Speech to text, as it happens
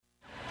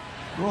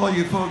For all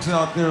you folks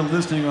out there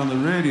listening on the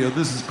radio,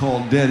 this is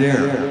called Dead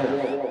Air.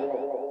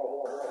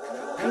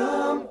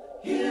 Come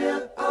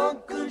hear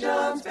Uncle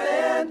John's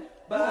band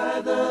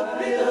by the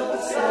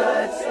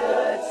riverside.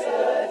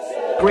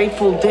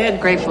 Grateful Dead,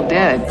 Grateful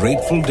Dead.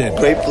 Grateful Dead.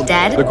 Grateful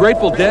Dead. The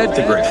Grateful Dead.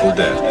 The Grateful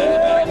Dead.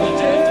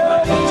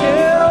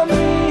 Tell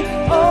me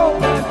all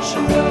that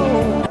you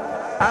know.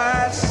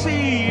 I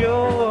see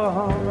your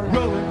heart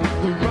growing,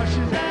 the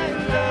rushes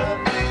and love.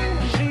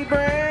 She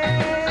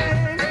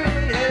brings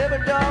me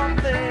every dark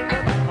thing.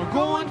 I'm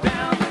going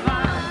down the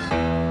line.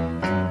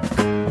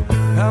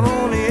 I'm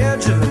on the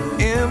edge of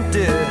an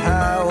empty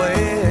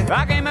highway.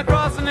 I came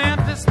across an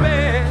empty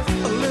space.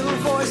 A little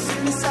voice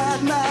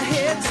inside my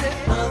head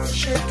said, "Mother,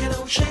 shake it,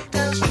 oh shake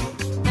that street.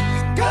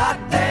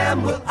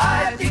 Goddamn, will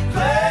I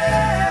declare."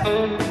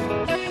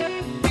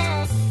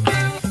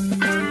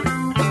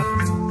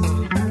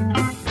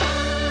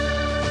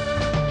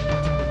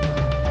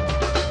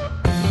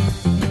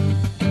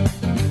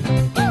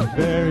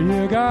 There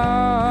you go.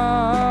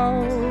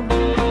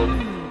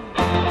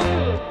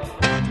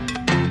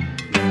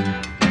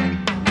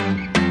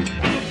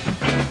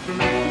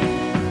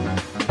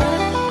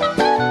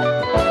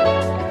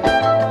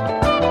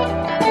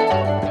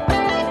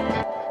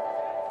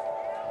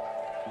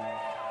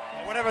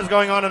 Whatever's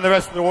going on in the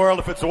rest of the world,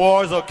 if it's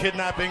wars or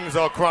kidnappings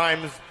or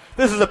crimes,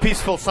 this is a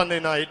peaceful Sunday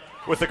night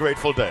with the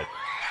Grateful Dead.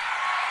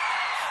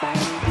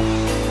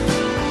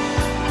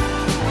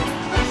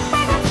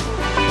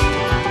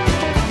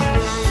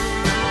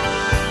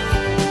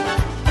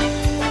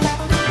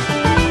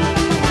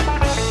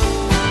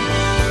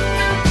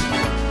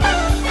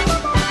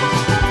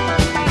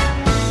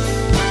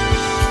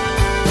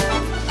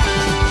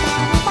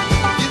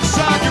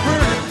 Inside your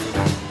brain,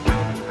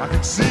 I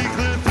can see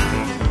clear through.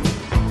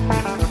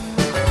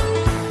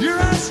 Your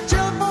eyes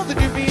tell more than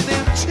you mean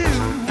them too.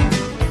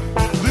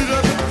 Lit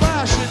up and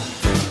flashing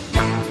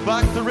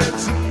like the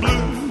reds and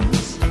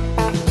blues.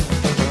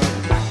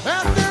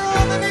 Out there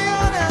on the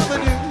neon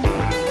avenue,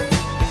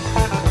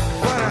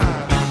 but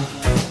I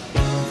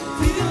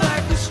feel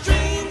like a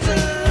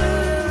stranger.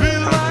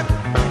 Feel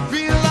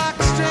like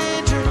a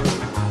stranger.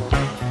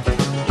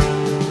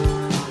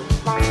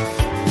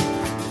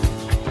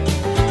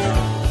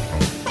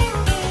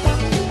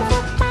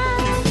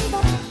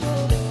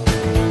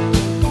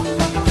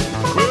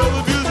 Well,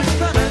 the music's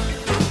coming.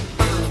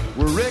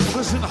 We're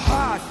reckless and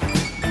hot.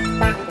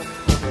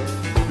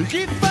 We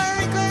keep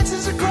firing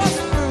glances across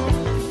the room,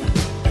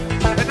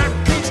 and I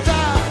can't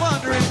stop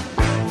wondering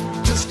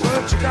just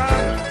what you got.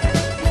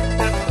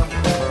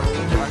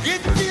 I get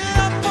the feeling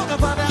I'm gonna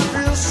find out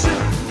real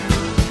soon.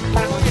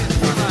 Oh yeah,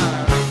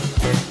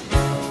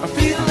 I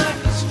feel like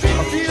a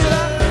stranger.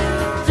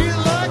 I feel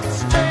like a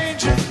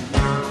stranger.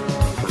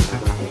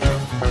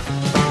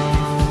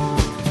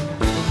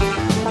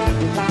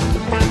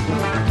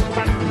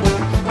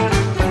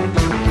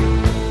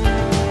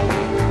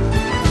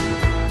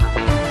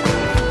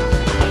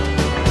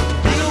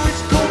 You know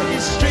it's gonna be a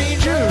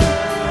stranger.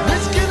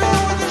 Let's get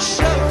on with the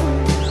show.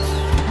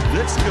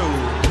 Let's go.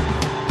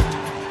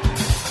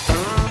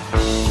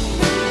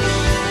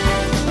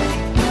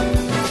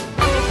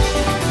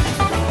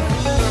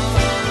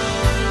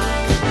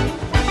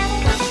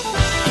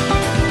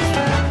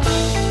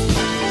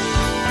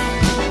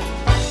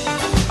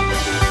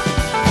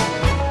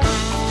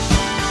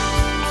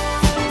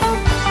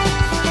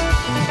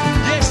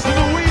 Yes, to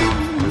the weed.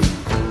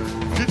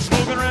 Get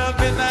smoking around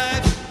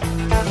midnight.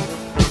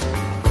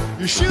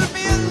 You shoot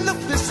me a look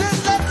that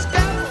says let's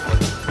go.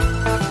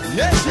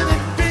 Yes, you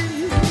did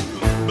feel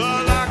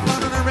but like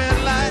running a red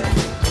light.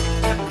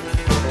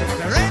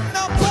 There ain't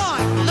no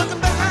point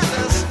looking behind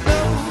us.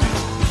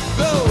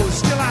 No,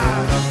 still I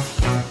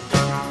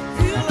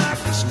feel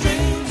like a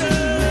stranger.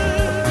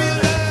 Feel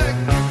like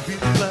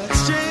a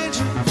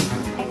stranger.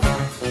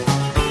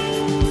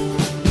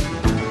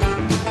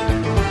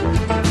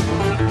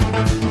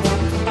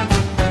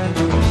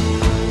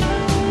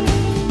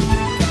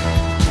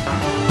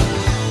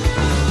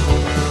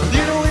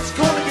 You know it's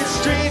gonna get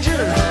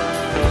stranger.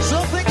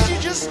 Some things you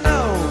just know.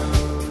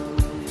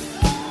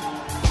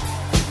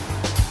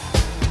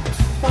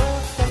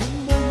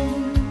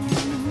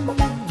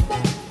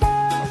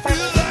 I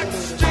feel like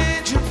a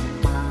stranger.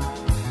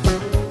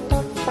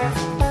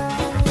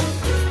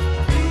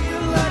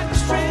 Feel like a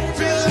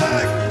stranger.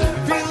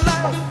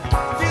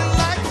 Feel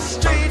like a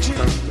stranger.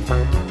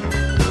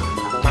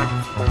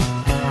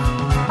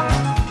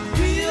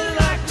 Feel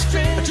like a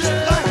stranger.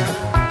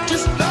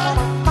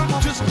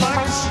 Just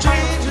like a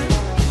stranger.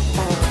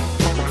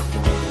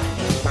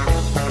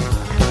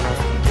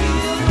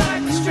 Feel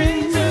like a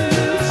stranger.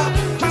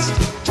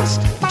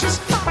 Just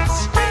like a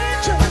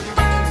stranger.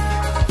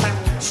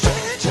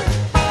 Stranger.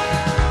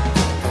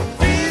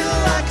 Feel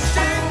like a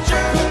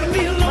stranger. Gonna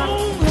be a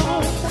long,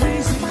 long,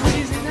 crazy,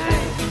 crazy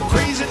night.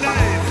 Crazy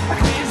night.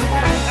 Crazy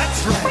night.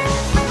 That's right.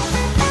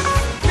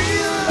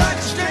 Feel like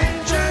a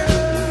stranger.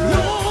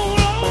 Long,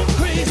 long,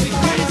 crazy,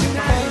 crazy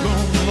night.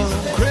 Long, long,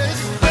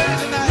 crazy,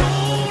 crazy night.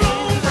 Long,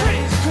 long,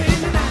 crazy,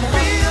 crazy night.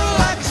 Feel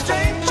like a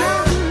stranger.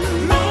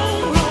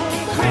 Long, long,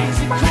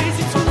 crazy,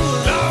 crazy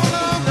too.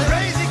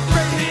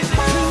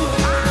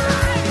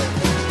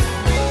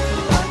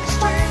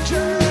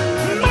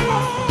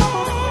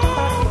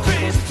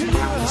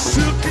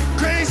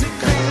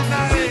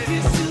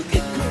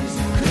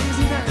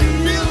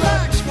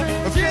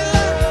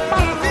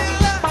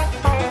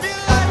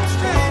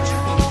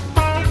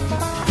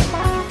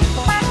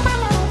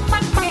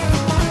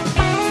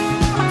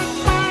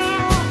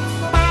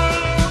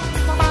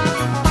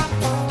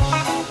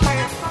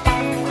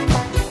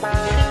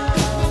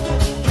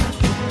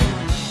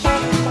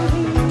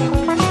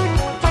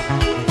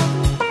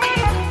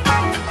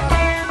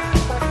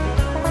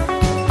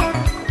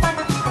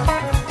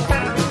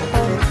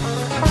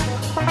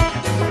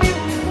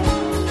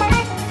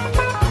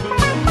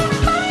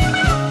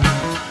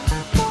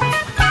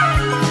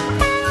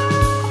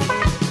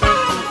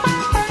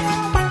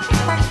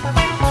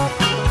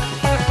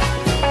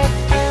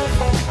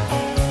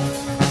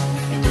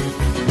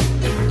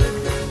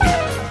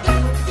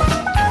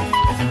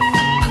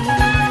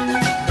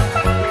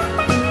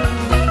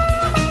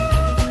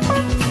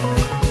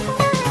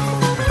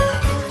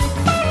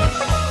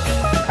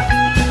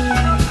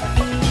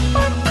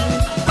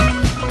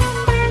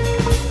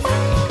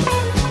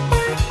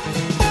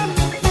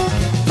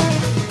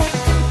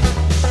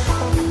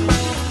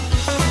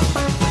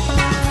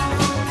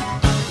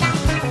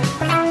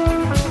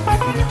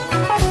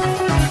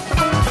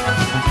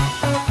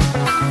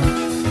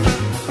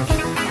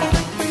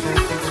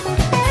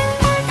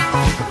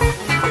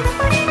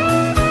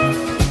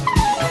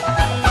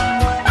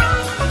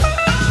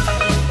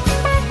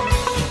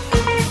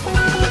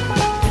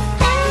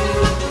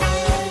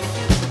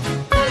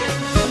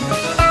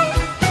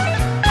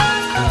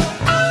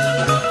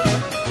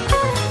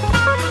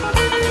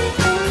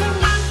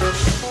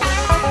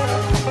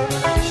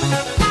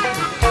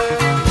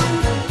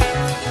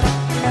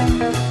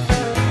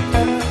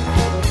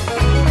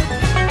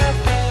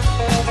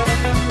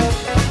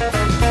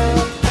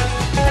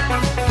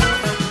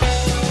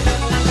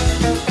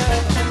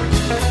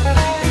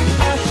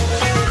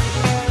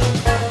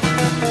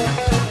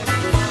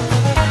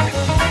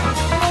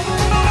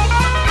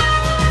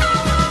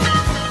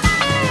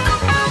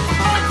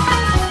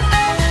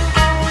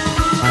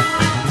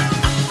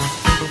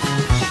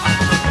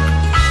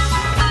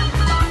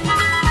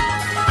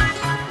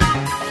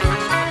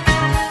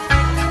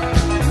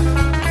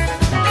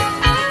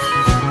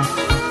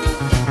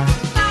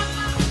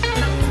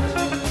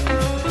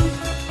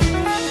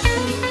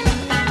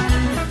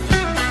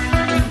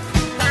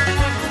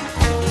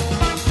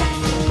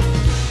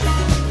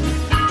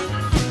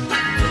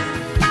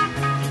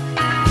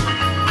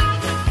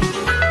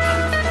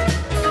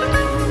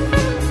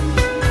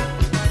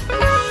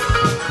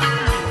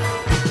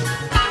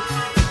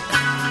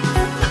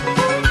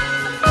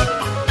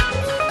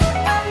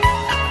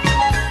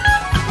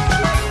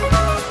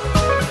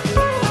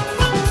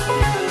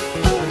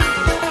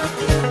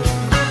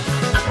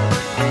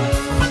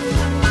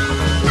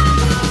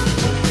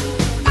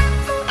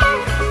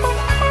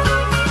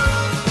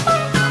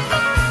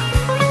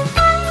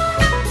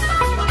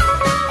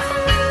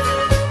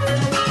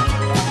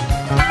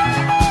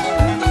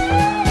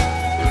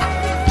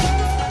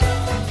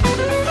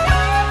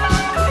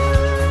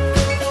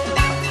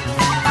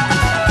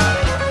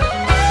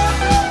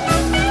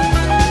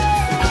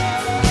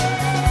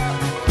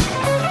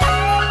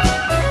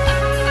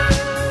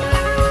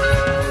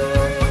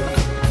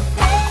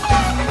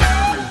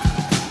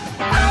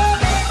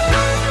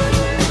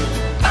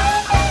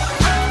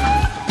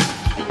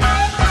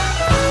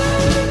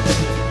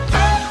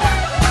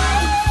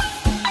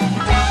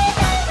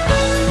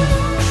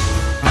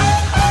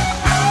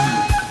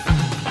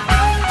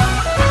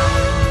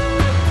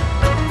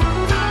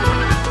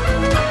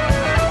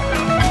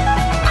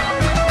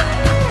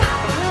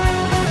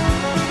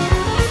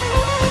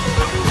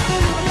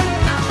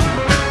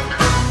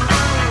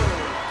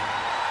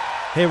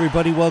 Hey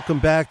everybody, welcome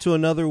back to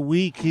another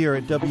week here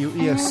at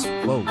WES.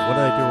 Whoa, what did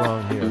I do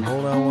wrong here?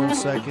 Hold on one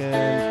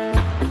second.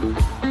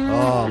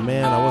 Oh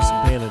man, I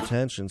wasn't paying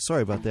attention.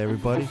 Sorry about that,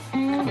 everybody.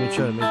 Let me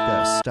try to make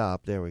that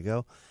stop. There we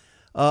go.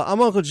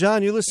 I'm Uncle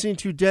John. You're listening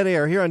to Dead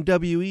Air here on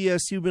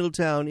WESU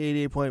Middletown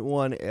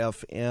 88.1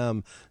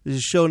 FM. This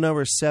is show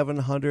number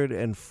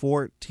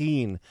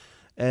 714.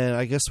 And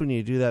I guess when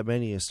you do that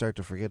many, you start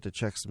to forget to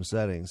check some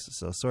settings.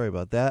 So sorry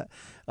about that.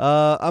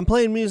 I'm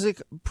playing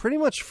music pretty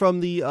much from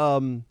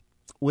the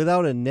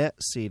Without a Net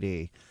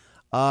CD.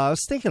 I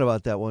was thinking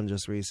about that one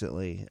just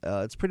recently.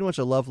 It's pretty much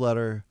a love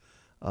letter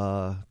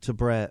to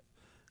Brett,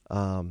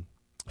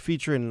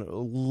 featuring a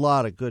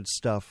lot of good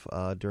stuff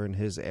during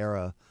his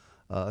era,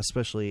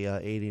 especially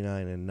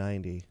 89 and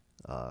 90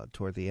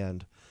 toward the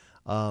end.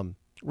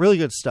 Really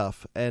good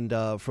stuff, and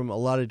from a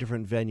lot of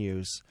different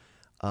venues.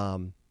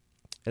 And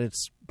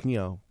it's,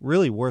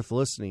 really worth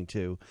listening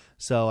to.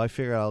 So I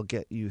figure I'll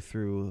get you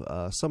through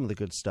some of the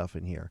good stuff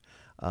in here.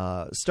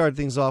 Started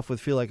things off with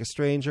Feel Like a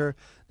Stranger.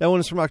 That one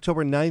is from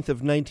October 9th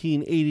of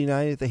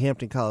 1989 at the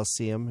Hampton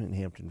Coliseum in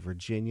Hampton,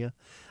 Virginia.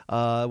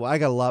 I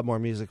got a lot more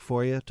music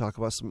for you. Talk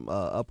about some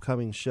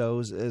upcoming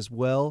shows as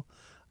well.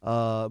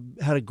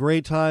 Had a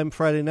great time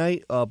Friday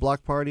night.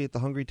 Block party at the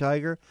Hungry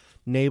Tiger.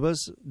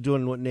 Neighbors,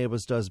 doing what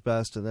Neighbors does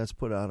best, and that's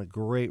put on a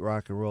great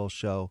rock and roll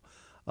show.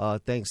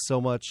 Thanks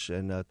so much,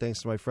 and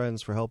thanks to my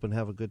friends for helping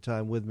have a good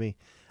time with me.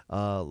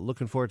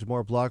 Looking forward to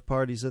more block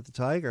parties at the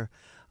Tiger.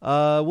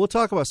 We'll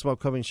talk about some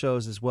upcoming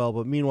shows as well,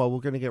 but meanwhile, we're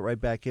going to get right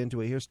back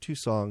into it. Here's two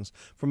songs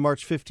from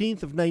March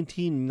 15th of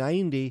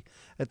 1990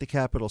 at the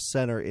Capitol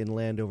Center in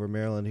Landover,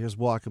 Maryland. Here's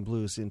Walkin'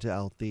 Blues into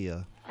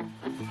Althea.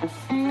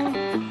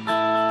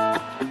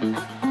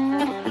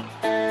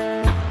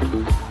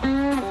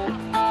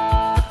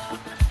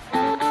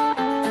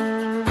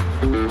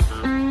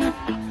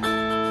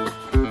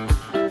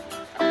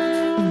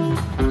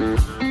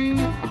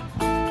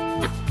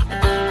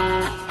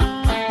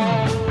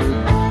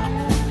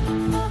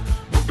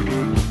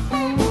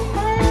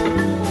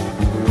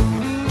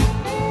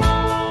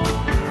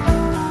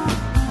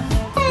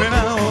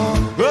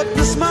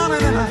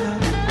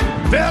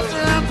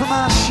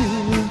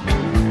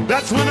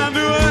 That's when I knew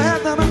I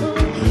had them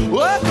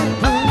walking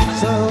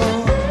blues. So,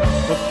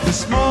 but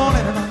this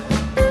morning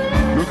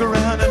I look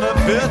around and I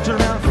felt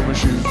around for my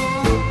shoes.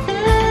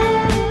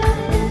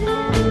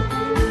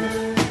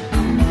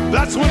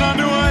 That's when I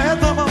knew I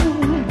had them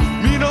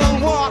mean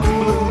old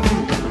walking blues.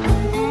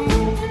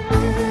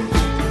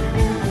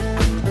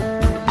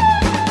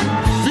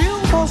 Feel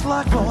most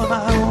like going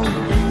out,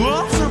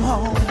 lonesome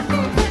home.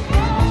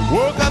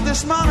 Woke up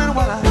this morning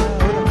while I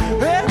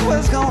heard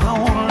what's going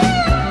on.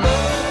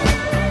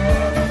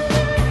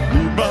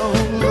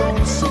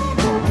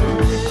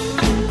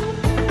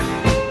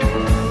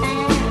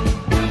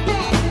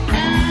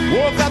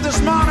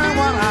 This morning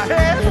when I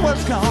heard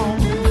what's gone.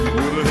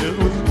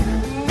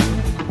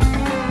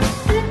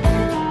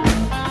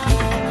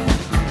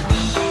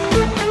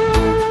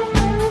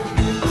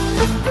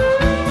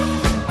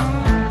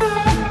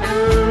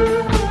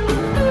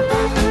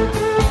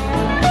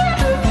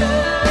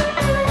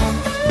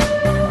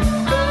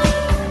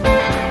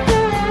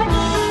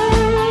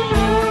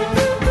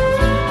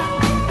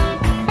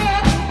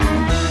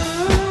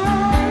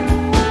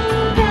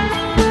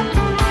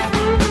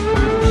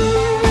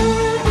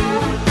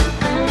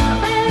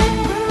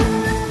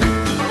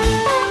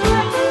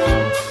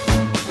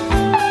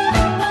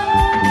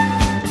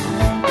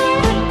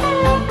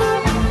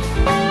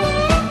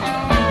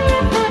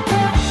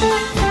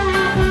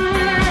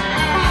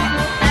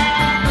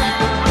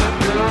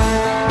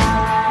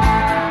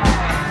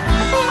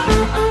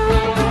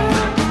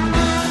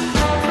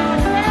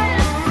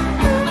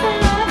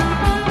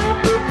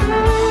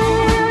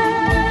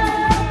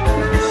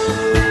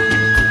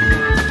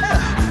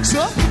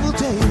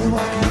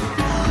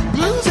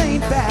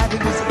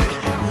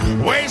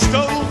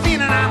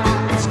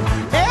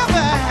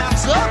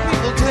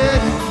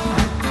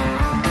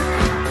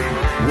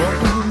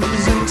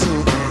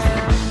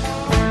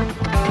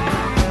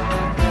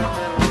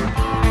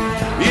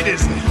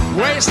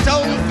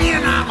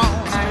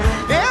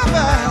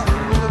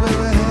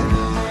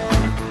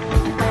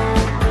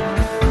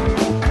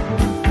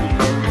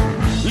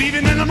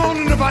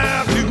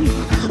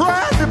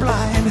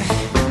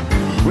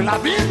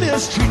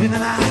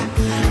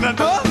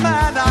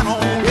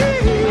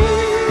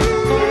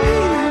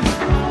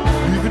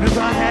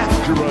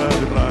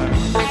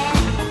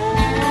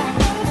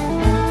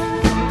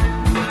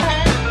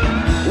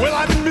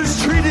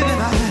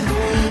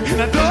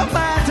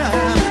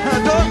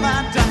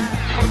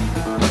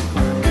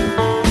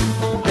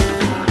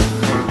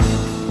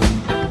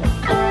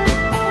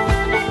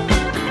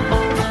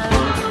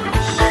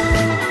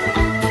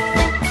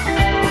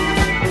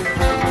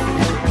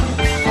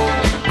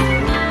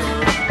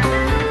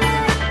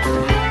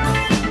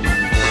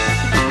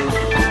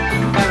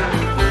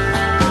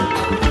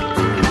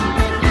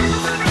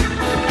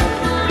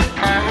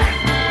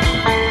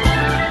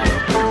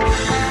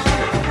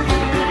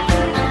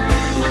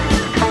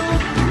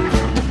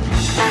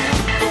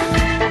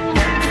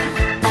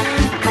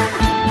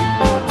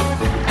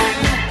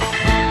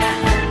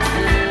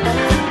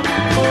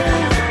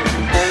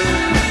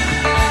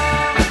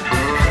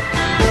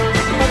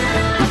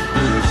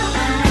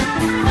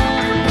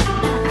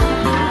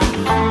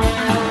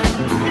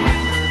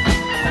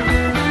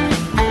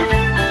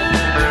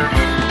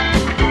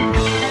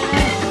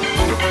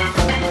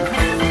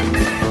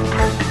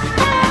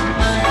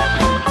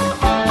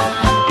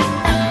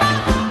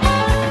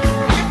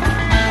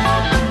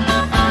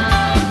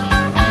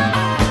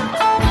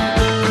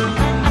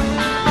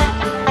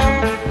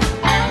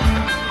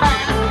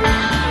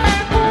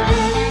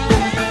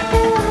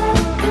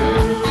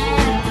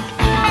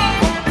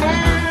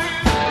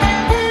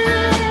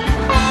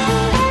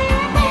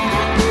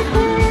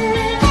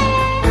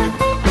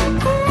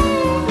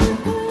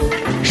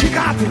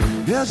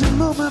 Just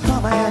moving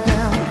from her head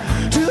down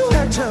to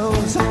her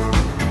toes.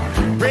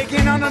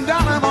 Breaking on the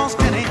dollar bill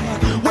spinning.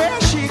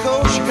 Where she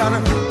goes, she got her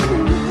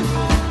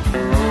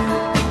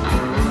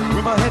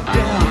with my head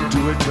down to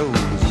her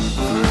toes.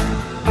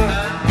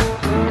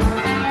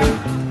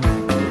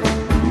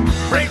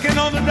 Breaking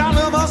on the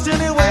dollar bill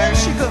anywhere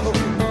she goes.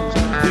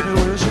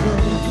 Anywhere she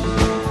goes.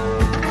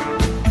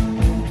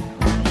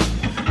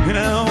 And I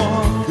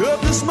woke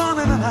up this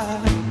morning and I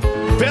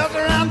felt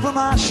around for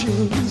my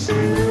shoes.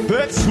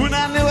 That's when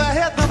I knew I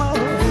had them all.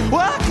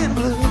 Walking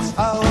blues.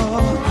 I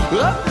woke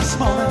up this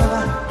morning and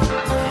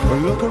I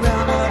look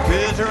around and I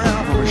felt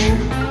around for my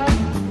shoes.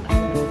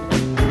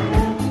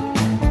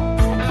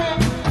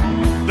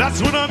 That's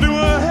when I knew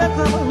I had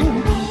them all.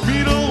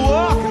 Beat on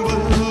walking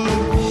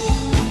blues.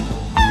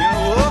 You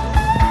know,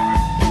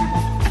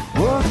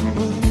 walking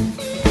blues.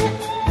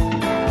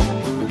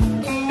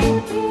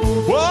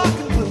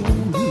 Walking blues. Walking blues.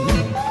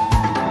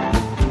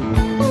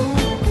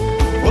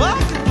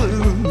 Walking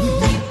blues.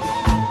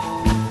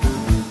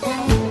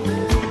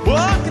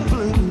 Walking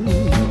blues.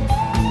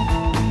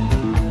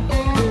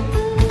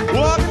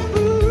 Walking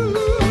blues.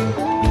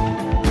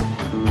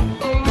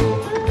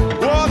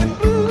 Walking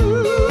blues.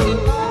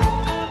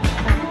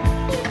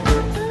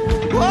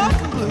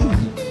 Walking blues. Walking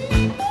blues.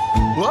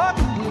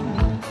 Walking.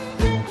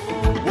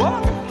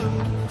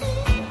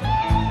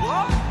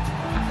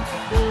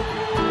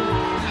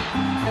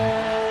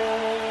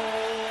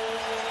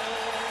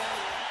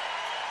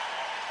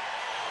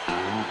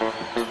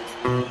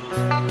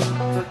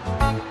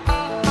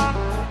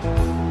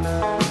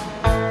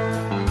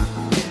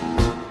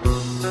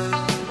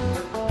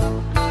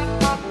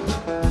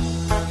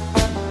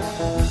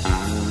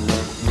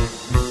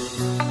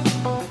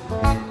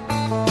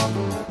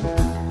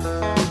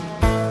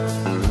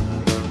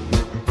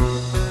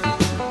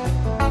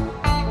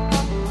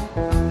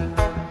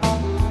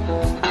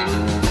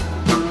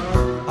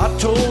 I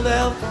told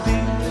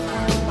Alfie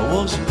I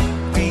wasn't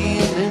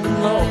feeling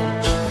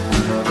lost,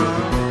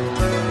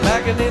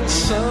 lacking in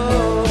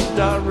some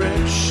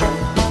direction.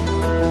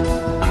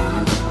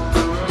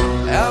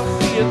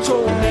 Alfie had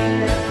told me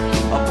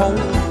upon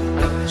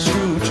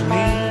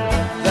scrutiny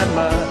that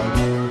my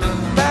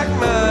back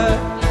might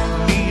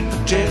need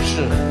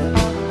protection.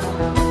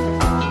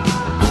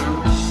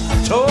 I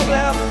told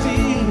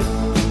Alfie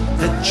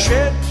that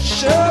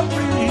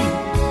treachery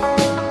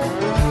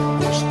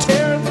was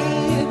tearing me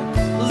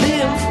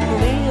limb from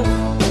limb.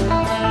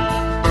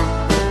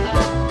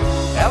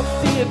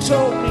 Althea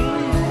told me,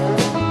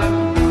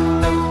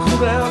 cool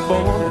down,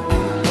 boy,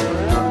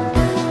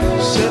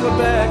 settle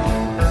back,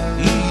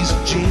 easy,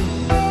 Gene.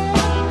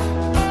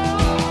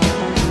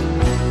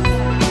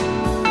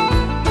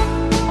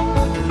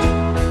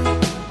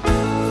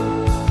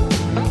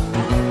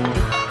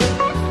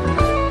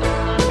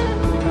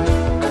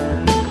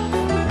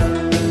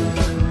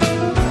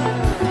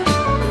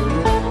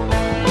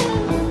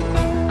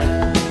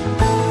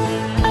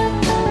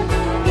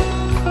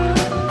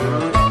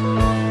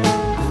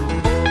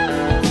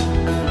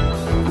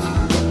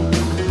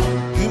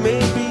 You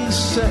may be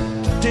set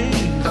today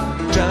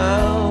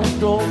down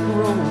Dog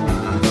Road,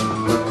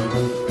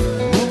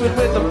 moving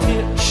with a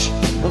pitch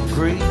of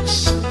grace.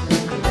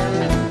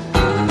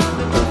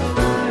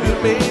 You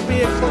may be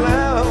a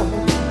clown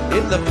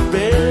in the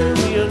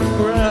burying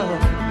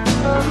ground,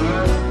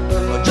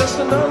 or just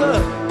another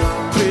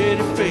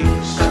pretty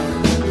face.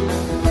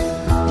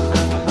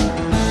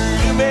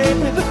 You may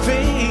be the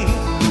fate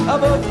of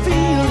a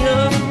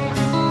feeling,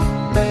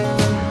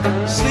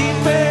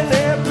 sleeping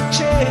every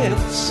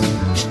chance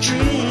to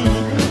dream.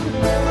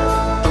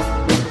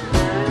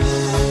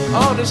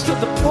 Honest to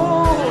the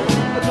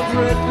point of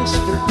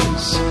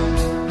recklessness,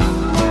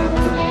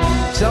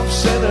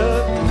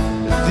 self-centered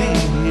at the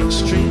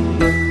extreme.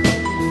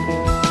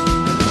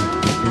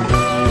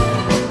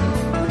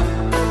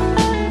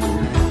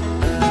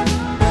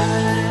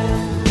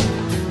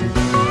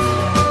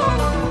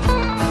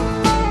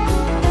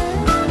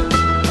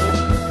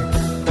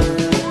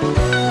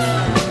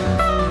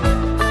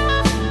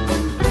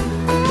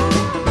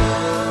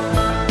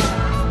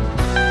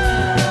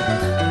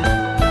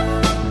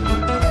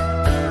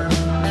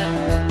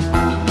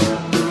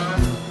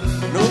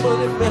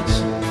 Nobody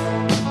messes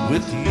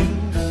with you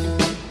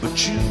but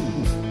you.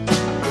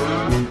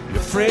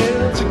 Your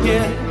friends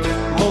get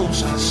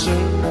most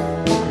concerned.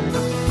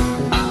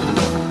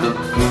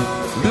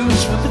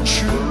 Lose with the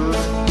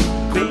truth,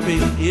 baby,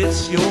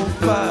 it's your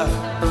fight.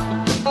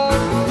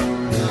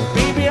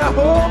 Baby, I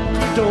hope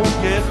you don't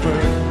get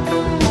burned.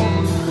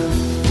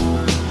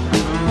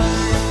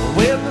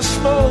 When the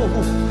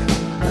smoke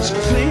is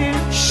clear,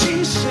 she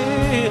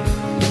said,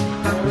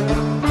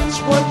 that's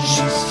what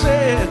she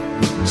said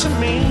to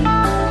me.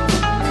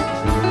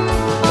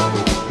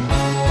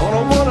 On a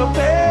one of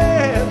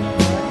bed,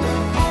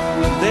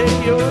 lay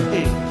your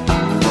head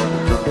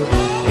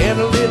and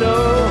a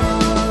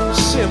little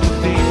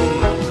sympathy.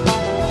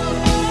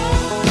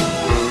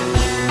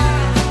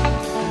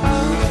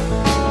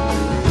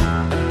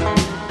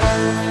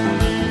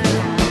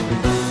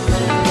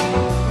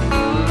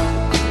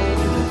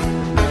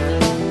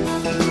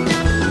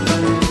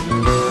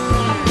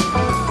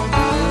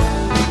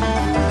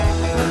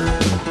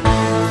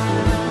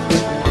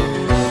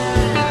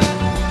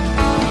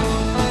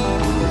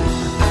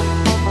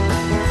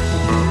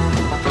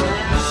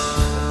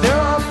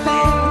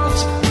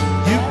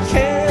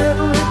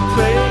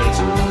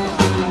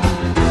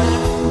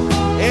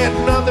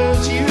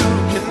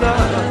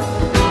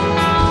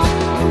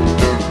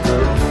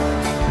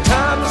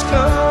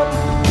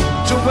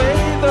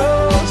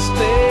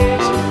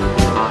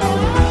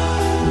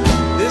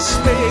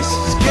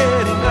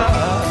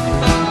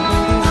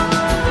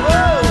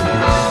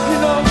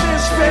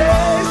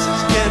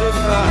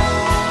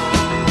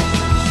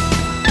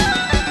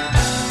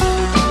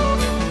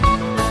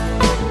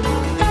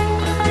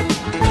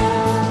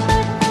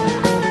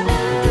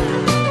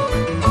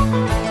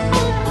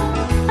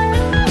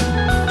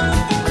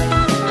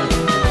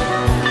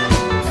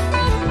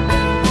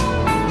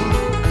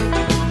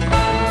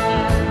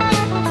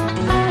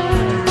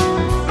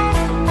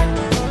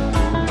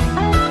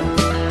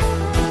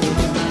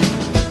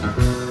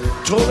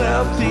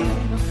 something.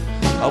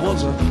 I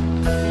was a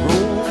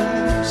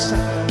road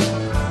sign.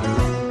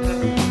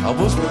 I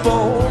was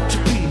born to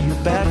be a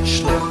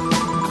bachelor.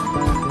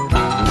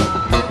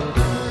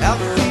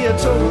 Althea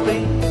told me,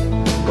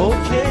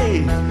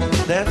 okay,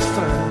 that's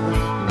fine.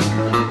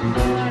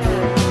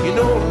 You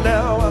know,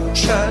 now I'm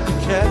trying to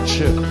catch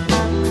her.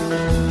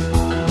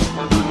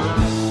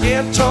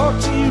 Can't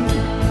talk to you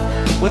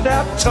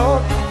without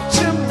talking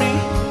to me.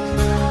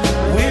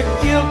 We're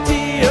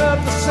guilty of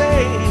the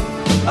same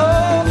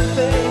old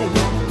thing.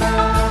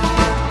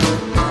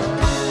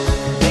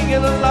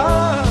 Thinking a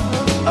lot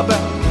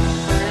about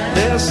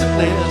this and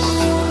this,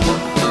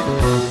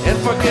 and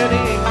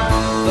forgetting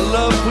the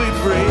love we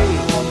bring.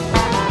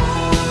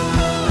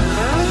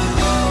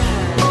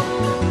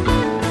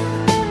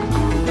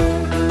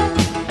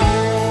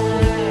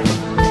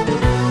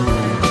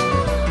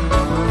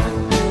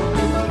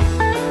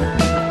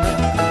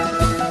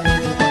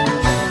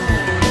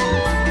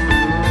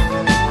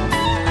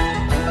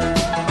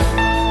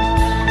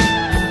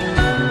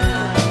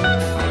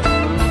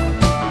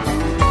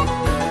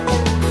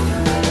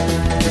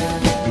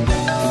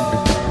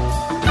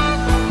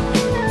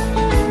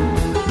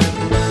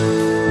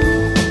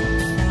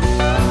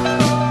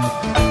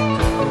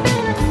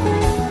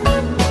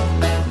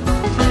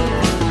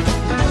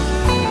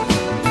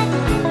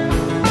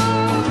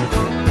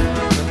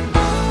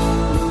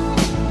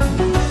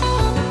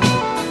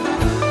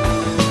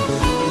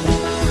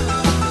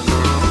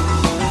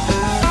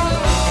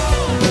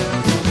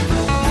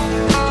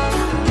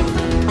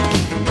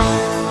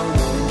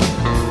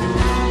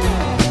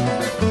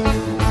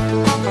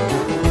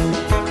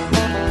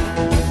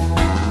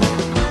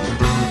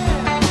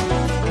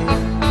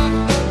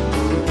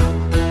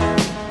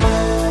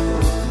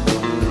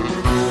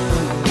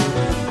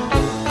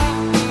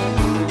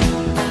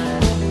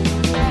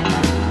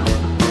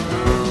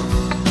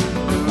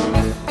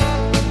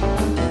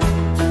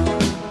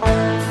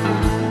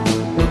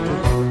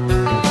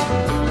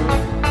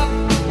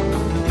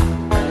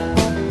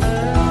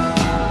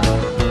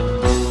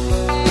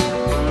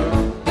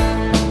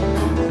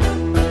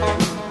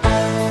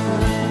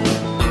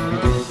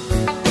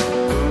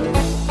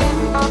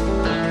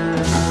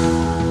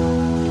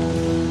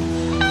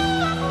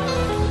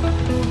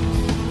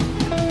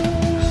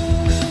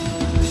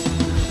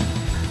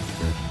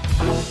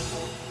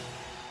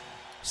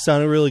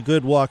 Sounded really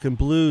good, Walking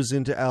Blues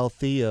into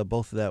Althea.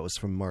 Both of that was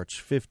from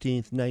March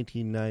 15th,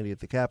 1990 at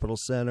the Capitol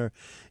Center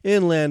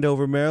in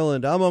Landover,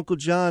 Maryland. I'm Uncle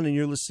John, and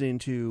you're listening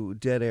to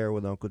Dead Air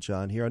with Uncle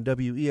John here on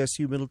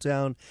WESU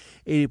Middletown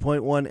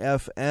 80.1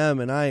 FM,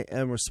 and I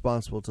am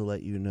responsible to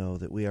let you know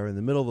that we are in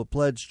the middle of a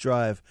pledge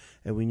drive,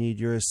 and we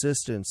need your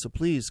assistance. So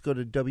please go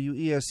to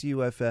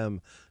WESUFM.org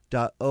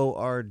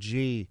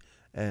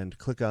and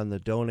click on the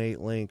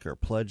donate link or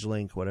pledge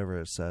link, whatever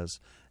it says,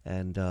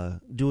 and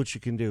do what you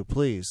can do.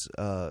 Please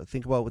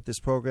think about what this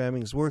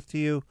programming is worth to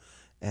you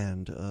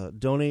and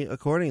donate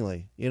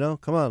accordingly. You know,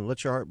 come on,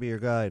 let your heart be your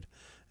guide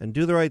and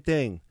do the right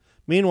thing.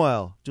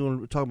 Meanwhile,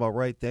 talking about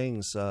right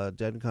things,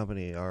 Dead and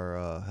Company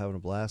are having a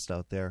blast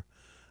out there.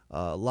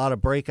 A lot of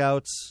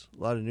breakouts,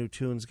 a lot of new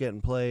tunes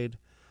getting played,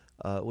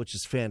 which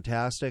is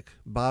fantastic.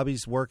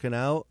 Bobby's working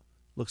out,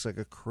 looks like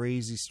a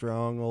crazy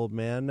strong old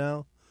man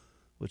now,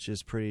 which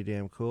is pretty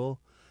damn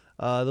cool.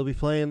 They'll be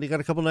playing. They got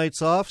a couple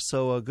nights off,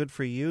 so good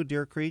for you.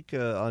 Deer Creek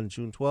on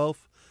June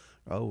 12th.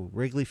 Oh,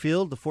 Wrigley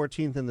Field the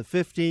 14th and the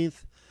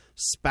 15th.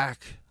 SPAC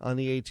on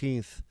the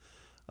 18th.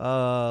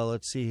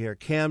 Let's see here.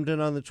 Camden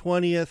on the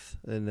 20th,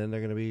 and then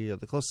they're going to be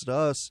the closest to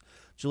us,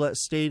 Gillette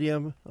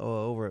Stadium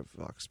over at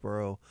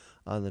Foxborough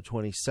on the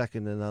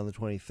 22nd, and on the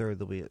 23rd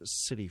they'll be at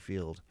Citi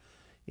Field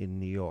in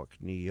New York,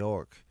 New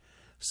York.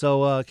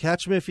 So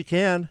catch them if you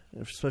can,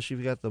 especially if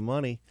you got the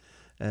money.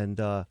 And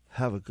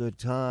have a good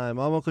time.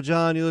 I'm Uncle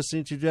John. You're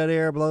listening to Dead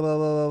Air. Blah, blah,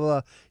 blah, blah,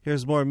 blah.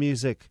 Here's more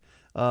music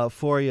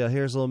for you.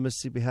 Here's a little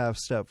Mississippi Half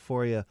Step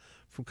for you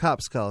from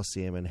Cops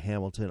Coliseum in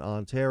Hamilton,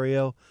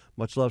 Ontario.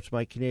 Much love to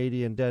my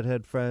Canadian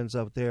Deadhead friends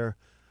out there.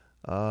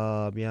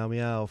 Meow,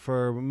 meow.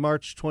 For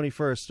March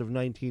 21st of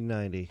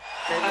 1990.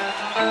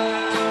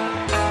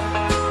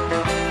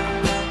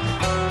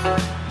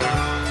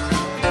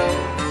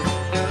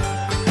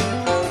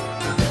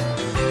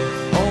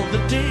 On the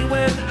day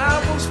when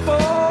I was born,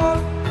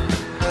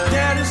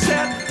 Daddy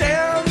sat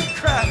down and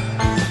cried.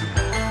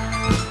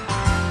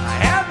 I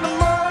had my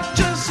mom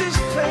just as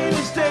plain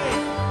as day.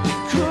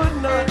 It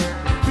could not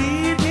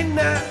be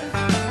denied.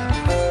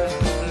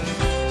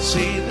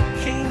 See, the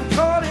king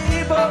caught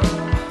Abel,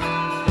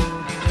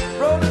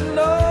 rode a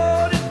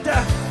loaded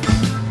die.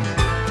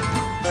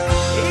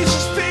 He's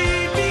just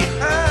stayed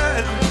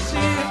behind,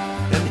 see,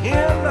 and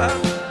him not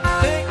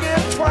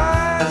thinking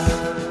twice.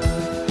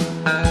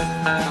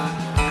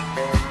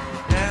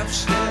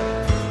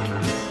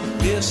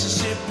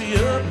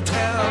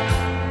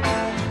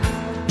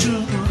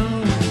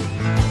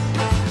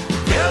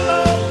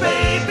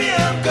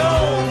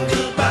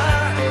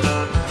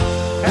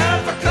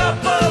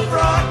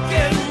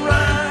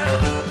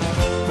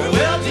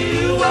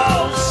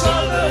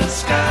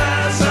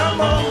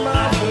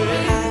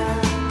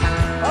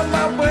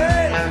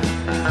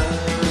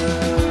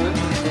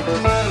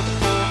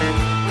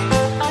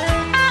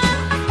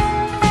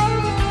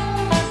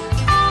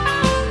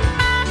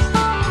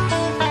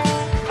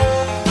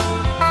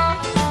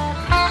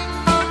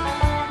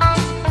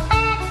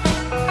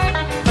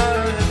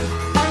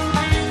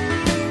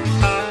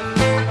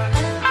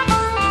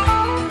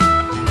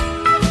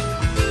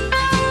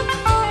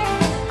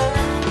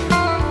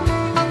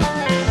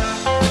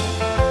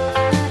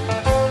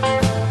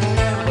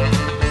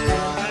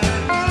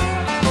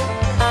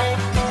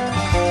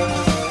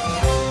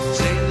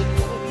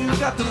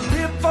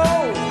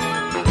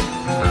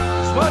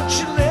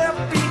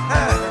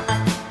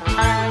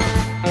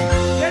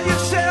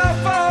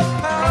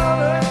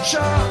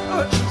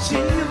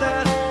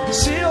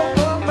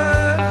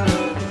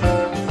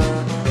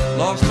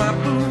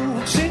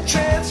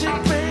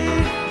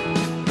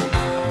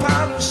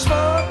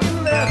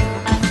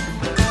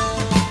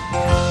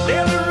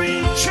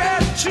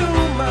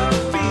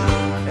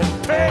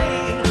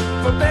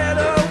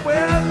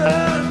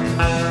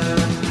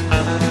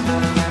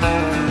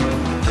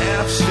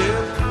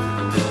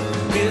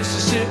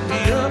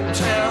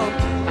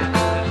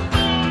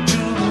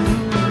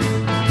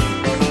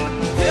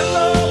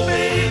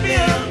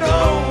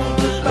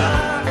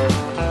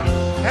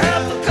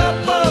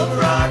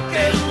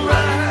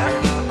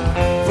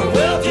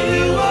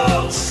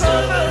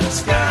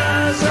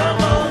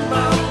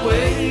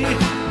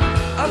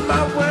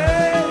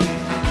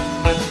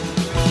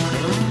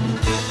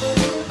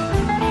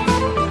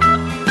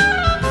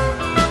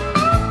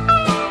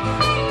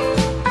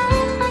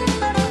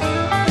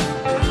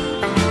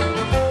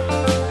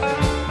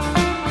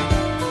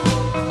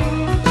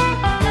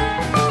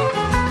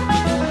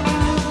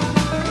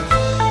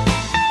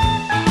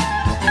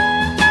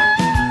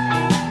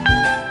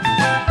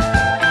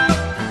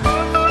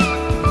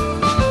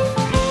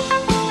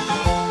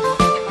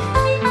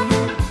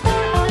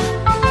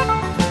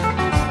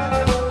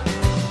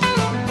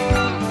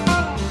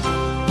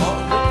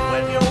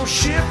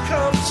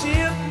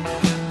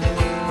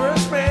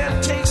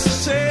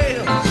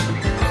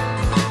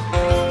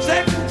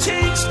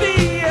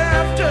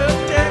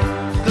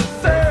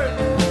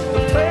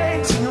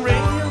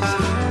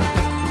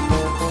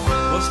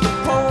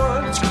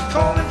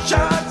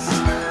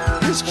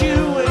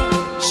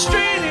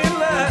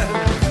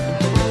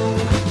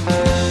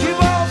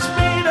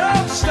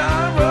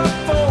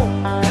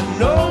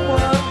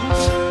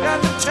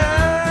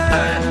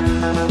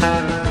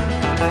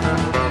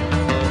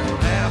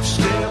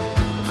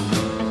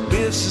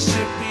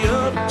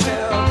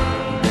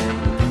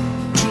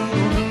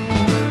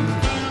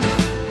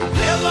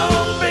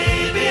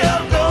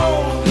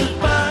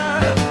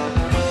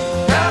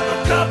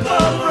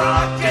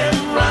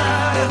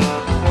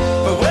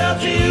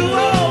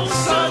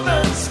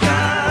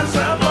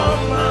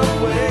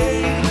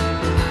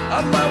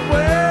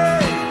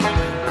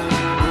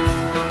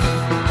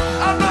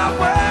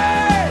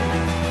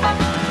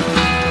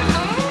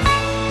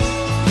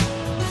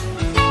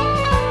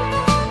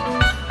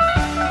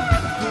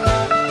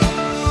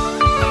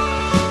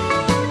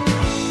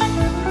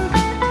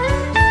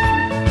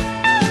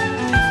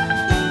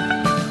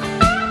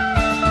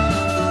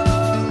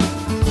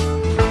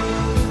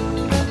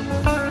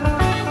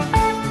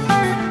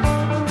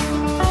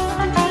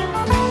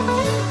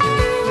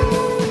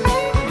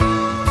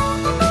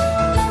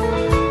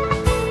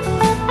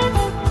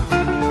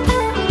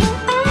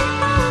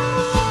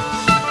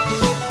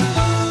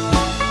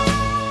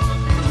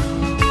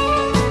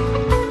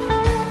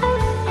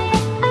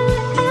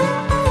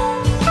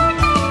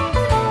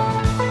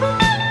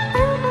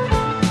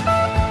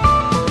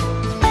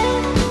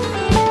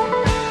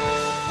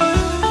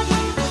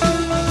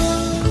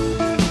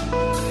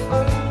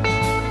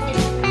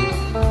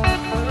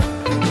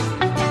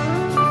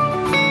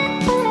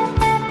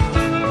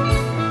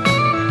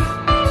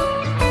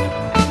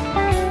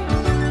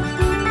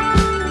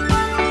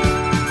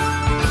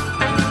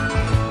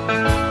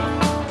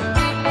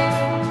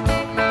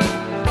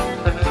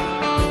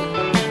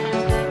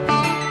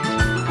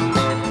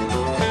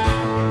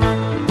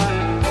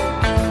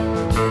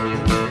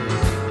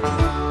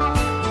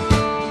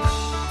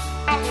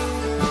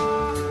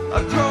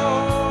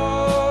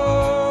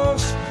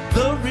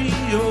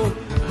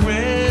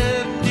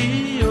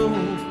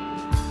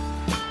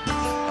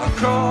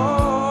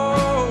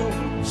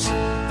 across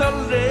the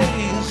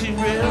lazy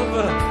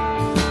river,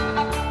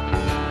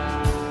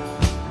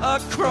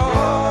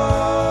 across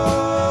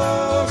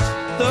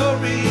the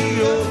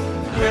Rio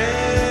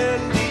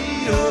Grande,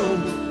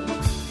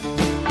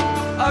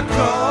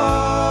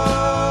 across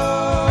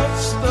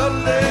the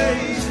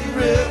lazy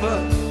river,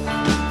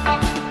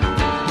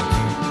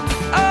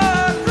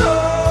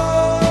 across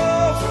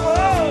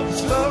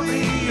the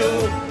Rio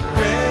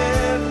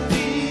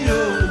Grande,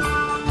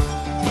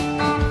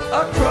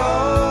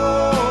 across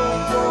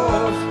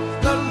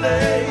the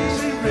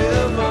lazy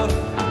river,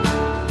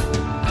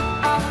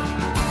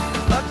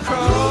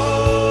 across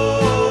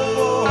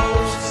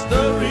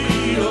the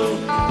Rio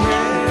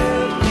Grande,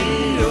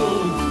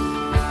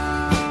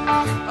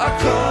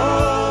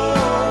 across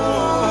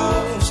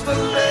the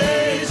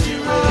lazy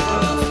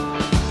river,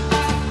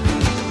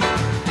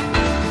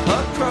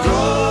 across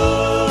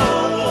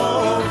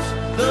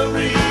the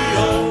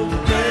Rio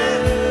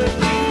Grande,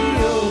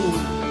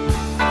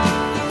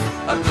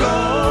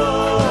 across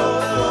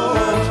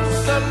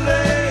the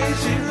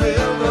lazy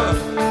river.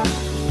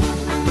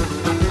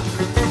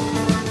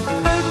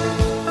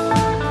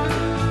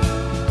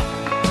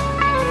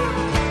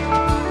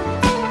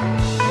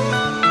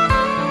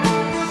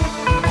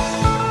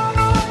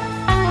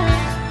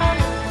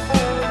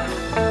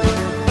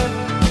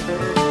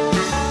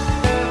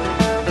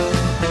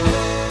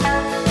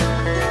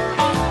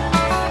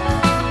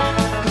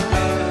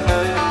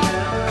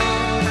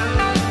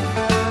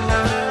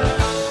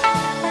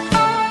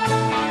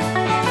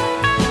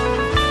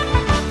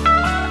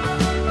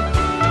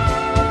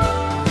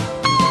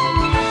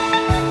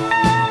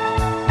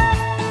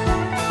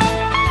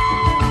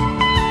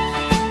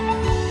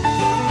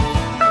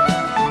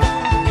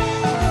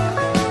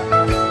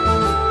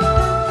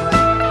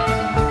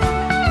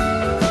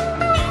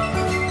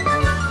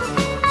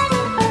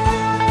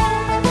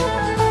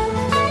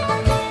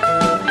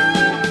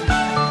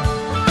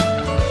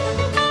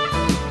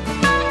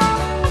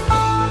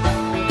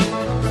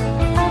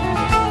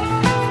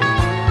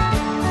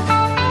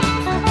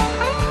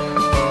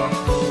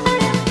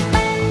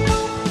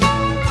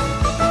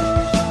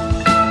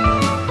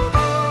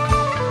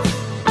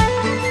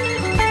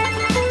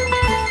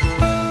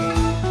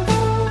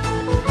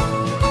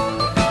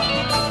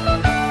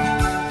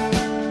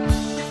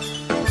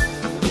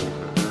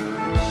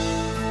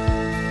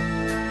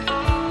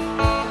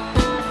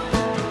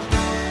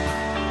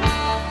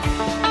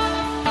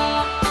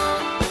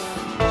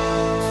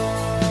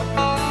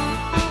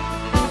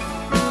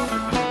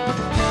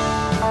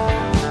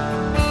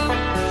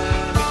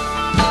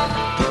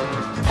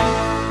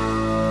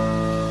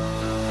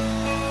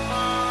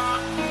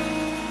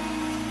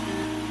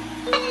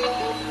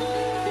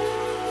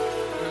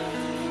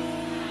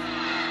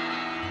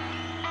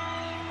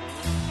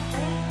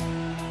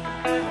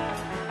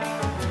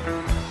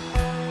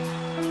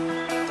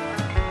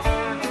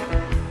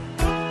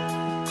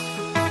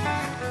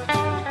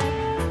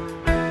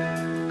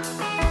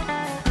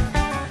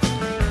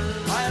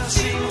 I have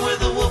seen where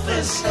the wolf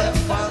has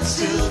slept by the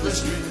silver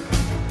stream.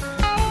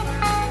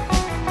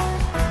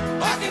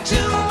 I can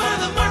tell where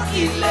the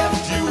marquee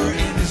left you were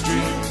in his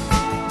dream.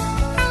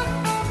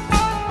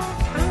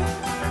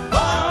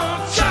 Oh,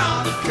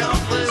 child of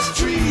countless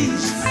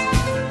trees.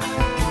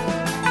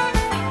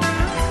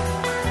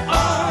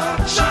 Oh,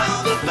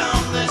 child of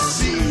boundless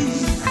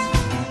seas.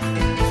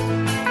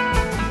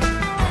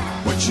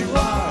 What you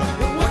are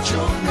and what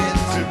you're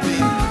meant to be.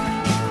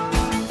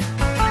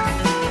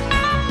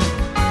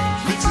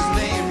 It's his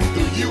name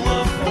that you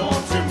were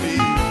born to me.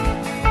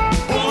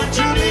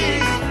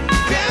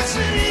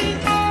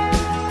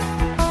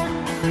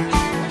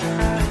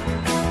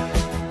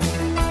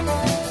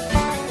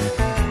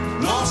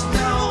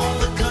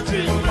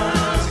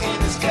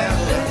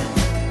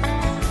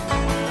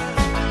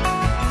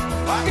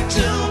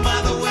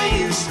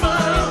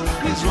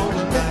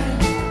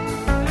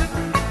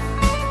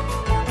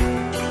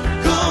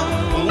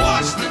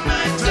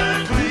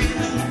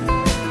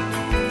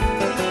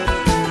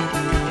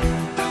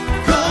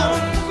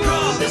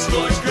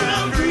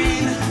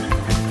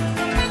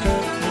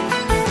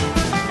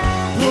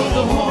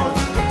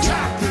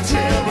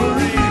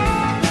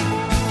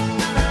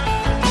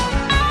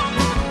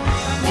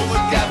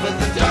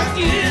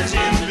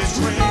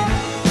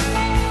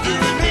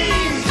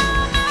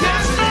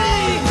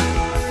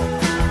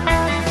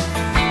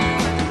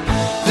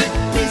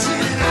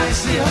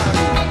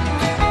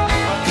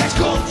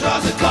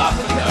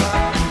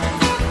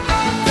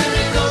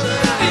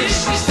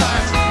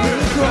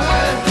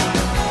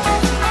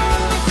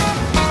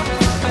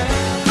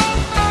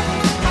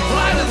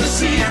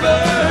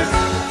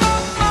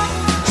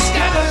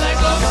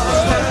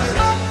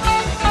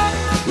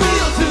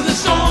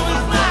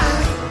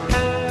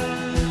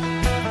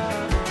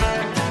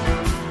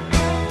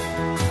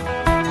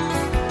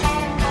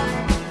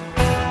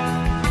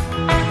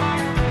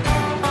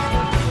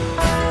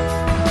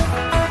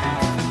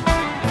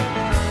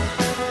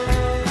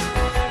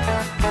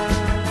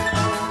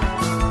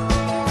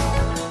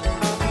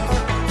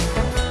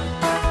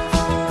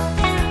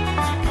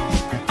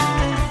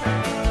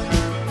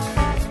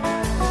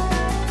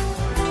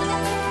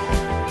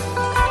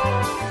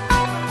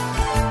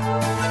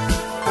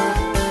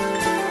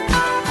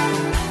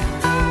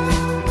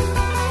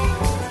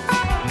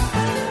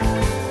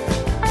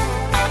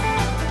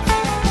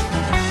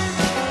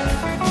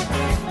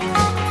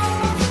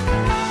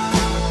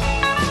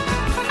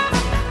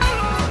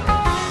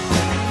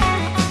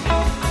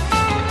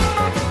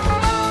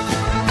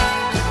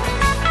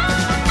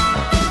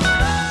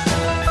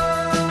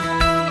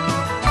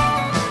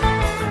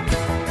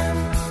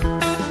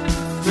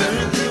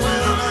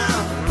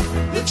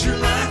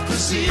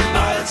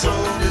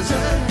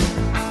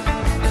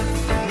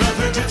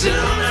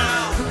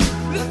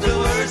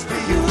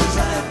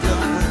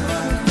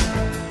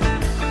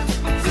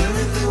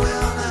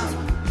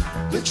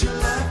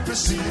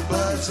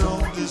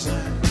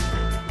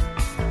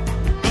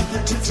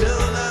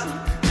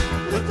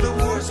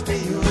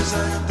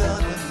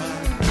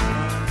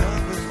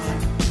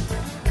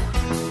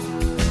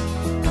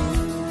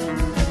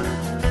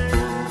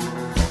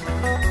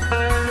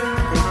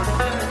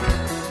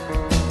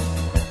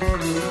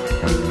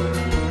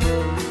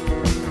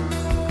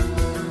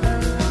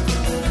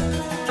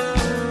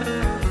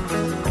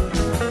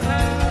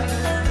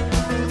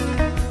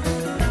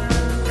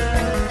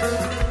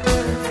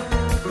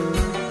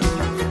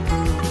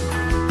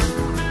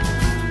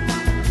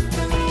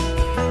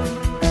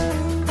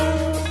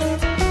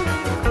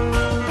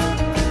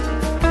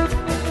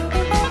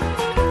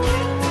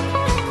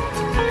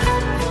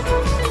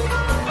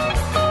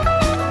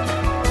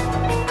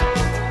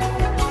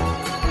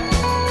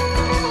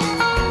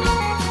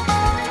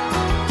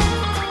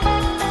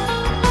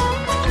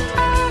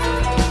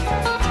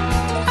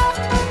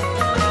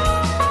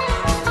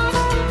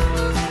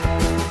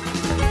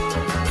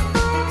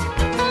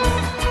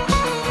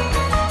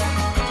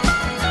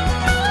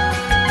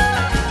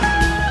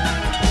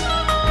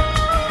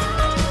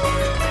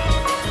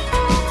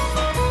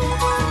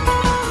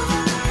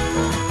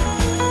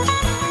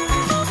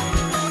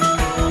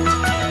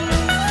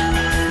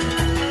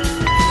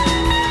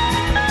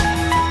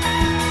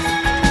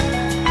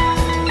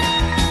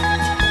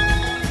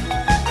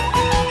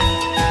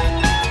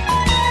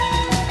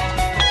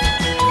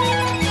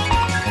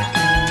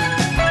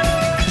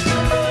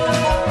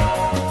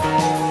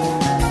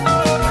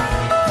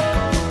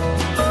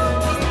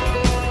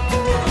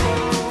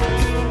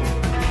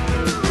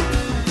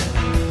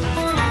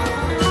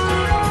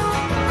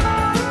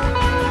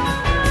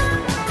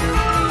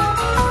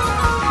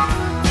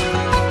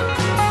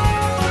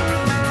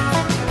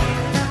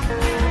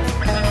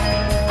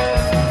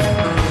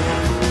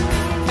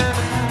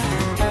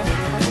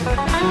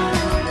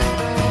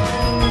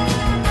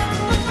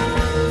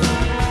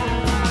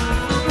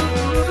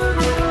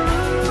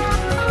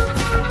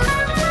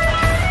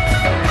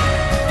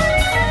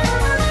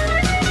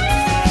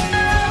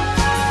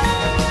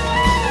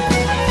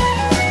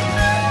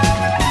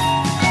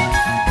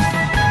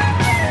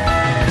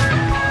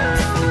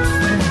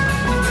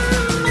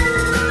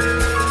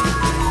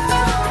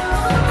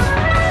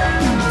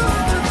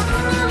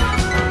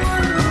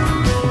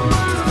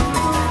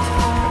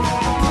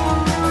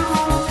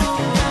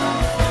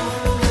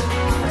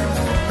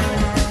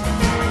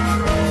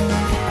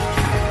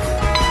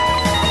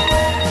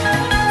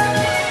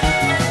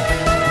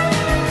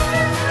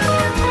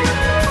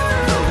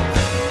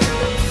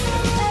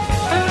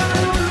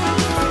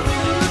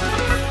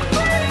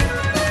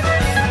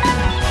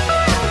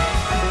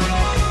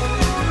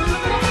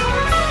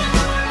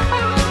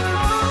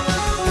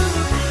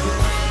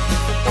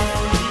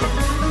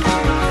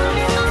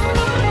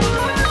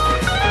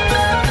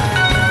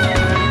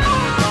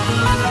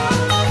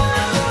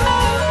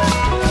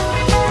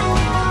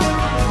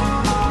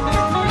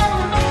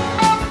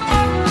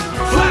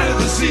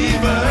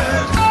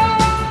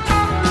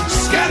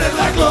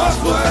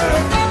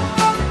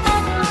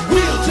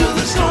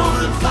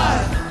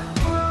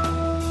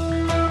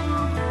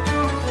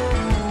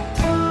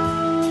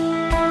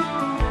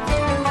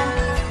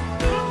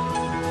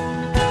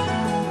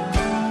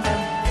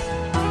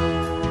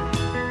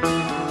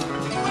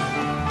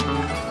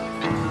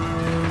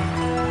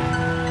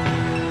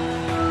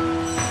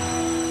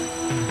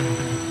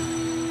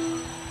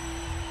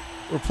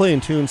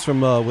 playing tunes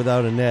from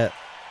Without a Net.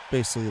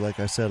 Basically, like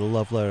I said, a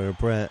love letter to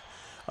Brent.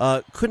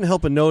 Couldn't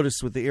help but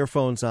notice with the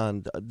earphones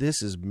on,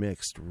 this is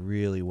mixed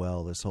really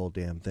well, this whole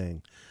damn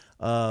thing.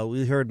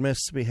 We heard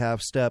Mississippi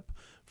Half Step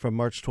from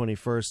March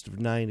 21st of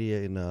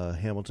 90 in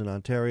Hamilton,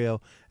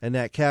 Ontario. And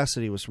Nat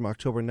Cassidy was from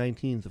October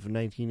 19th of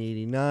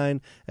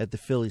 1989 at the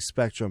Philly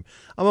Spectrum.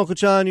 I'm Uncle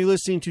John. You're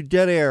listening to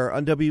Dead Air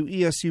on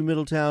WESU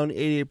Middletown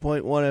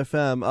 88.1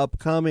 FM.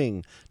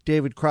 Upcoming,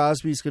 David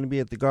Crosby's going to be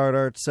at the Gard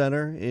Arts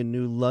Center in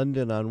New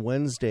London on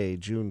Wednesday,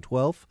 June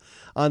 12th.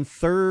 On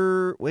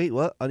Thursday,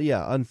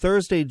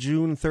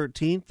 June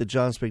 13th, the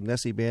John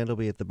Spignesi Band will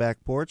be at the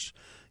Back Porch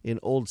in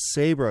Old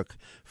Saybrook.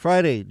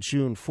 Friday,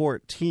 June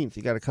 14th,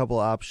 you got a couple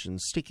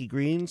options. Sticky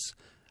Greens,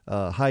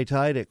 High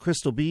Tide at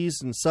Crystal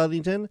Bees in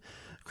Southington.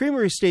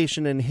 Creamery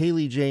Station and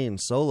Haley Jane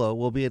Solo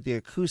will be at the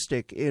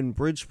Acoustic in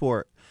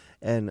Bridgeport.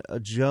 And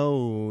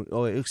June,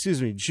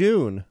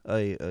 Joon,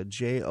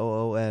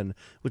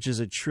 which is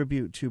a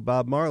tribute to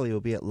Bob Marley, will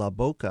be at La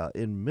Boca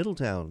in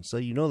Middletown. So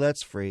you know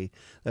that's free.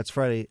 That's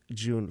Friday,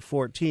 June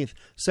 14th.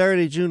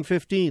 Saturday, June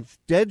 15th,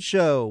 Dead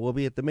Show will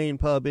be at the Main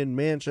Pub in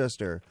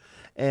Manchester.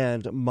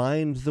 And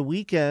Mind the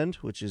Weekend,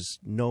 which is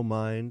No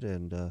Mind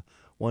and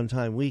One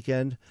Time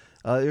Weekend,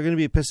 they're going to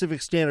be at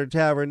Pacific Standard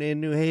Tavern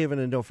in New Haven.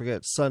 And don't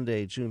forget,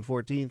 Sunday, June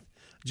 14th.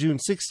 June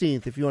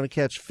 16th, if you want to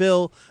catch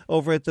Phil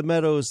over at the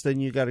Meadows, then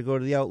you got to go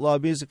to the Outlaw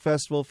Music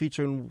Festival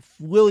featuring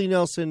Willie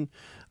Nelson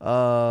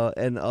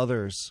and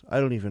others. I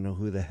don't even know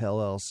who the hell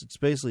else. It's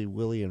basically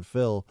Willie and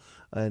Phil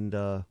and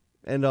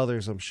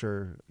others. I'm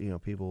sure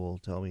people will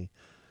tell me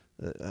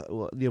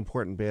the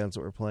important bands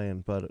that we're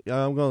playing. But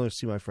I'm going to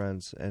see my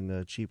friends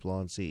and Cheap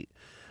Lawn Seat.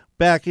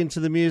 Back into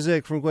the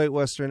music from Great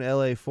Western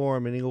LA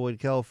Forum in Inglewood,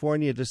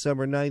 California,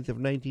 December 9th of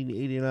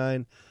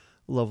 1989.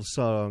 Love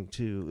song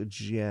to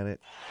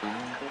Janet.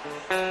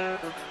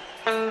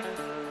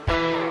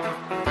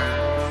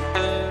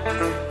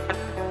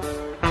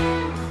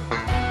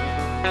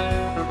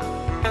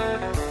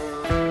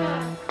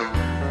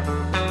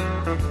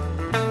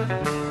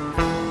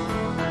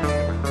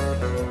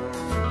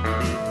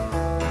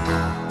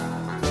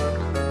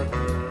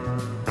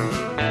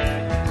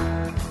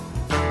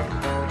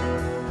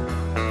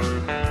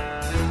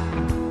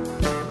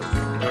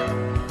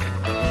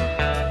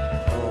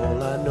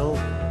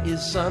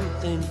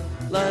 Something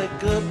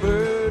like a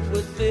bird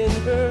within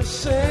her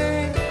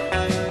sing.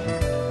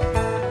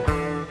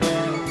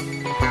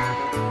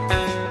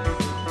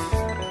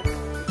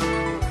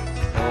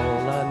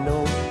 All I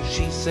know,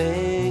 she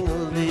sang a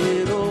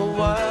little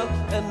while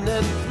and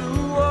then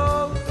flew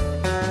off.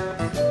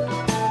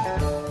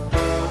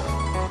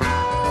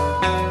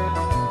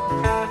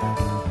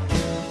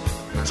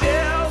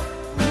 Tell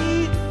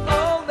me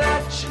all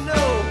that you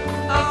know,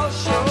 I'll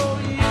show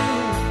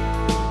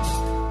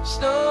you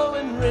snow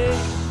and rain.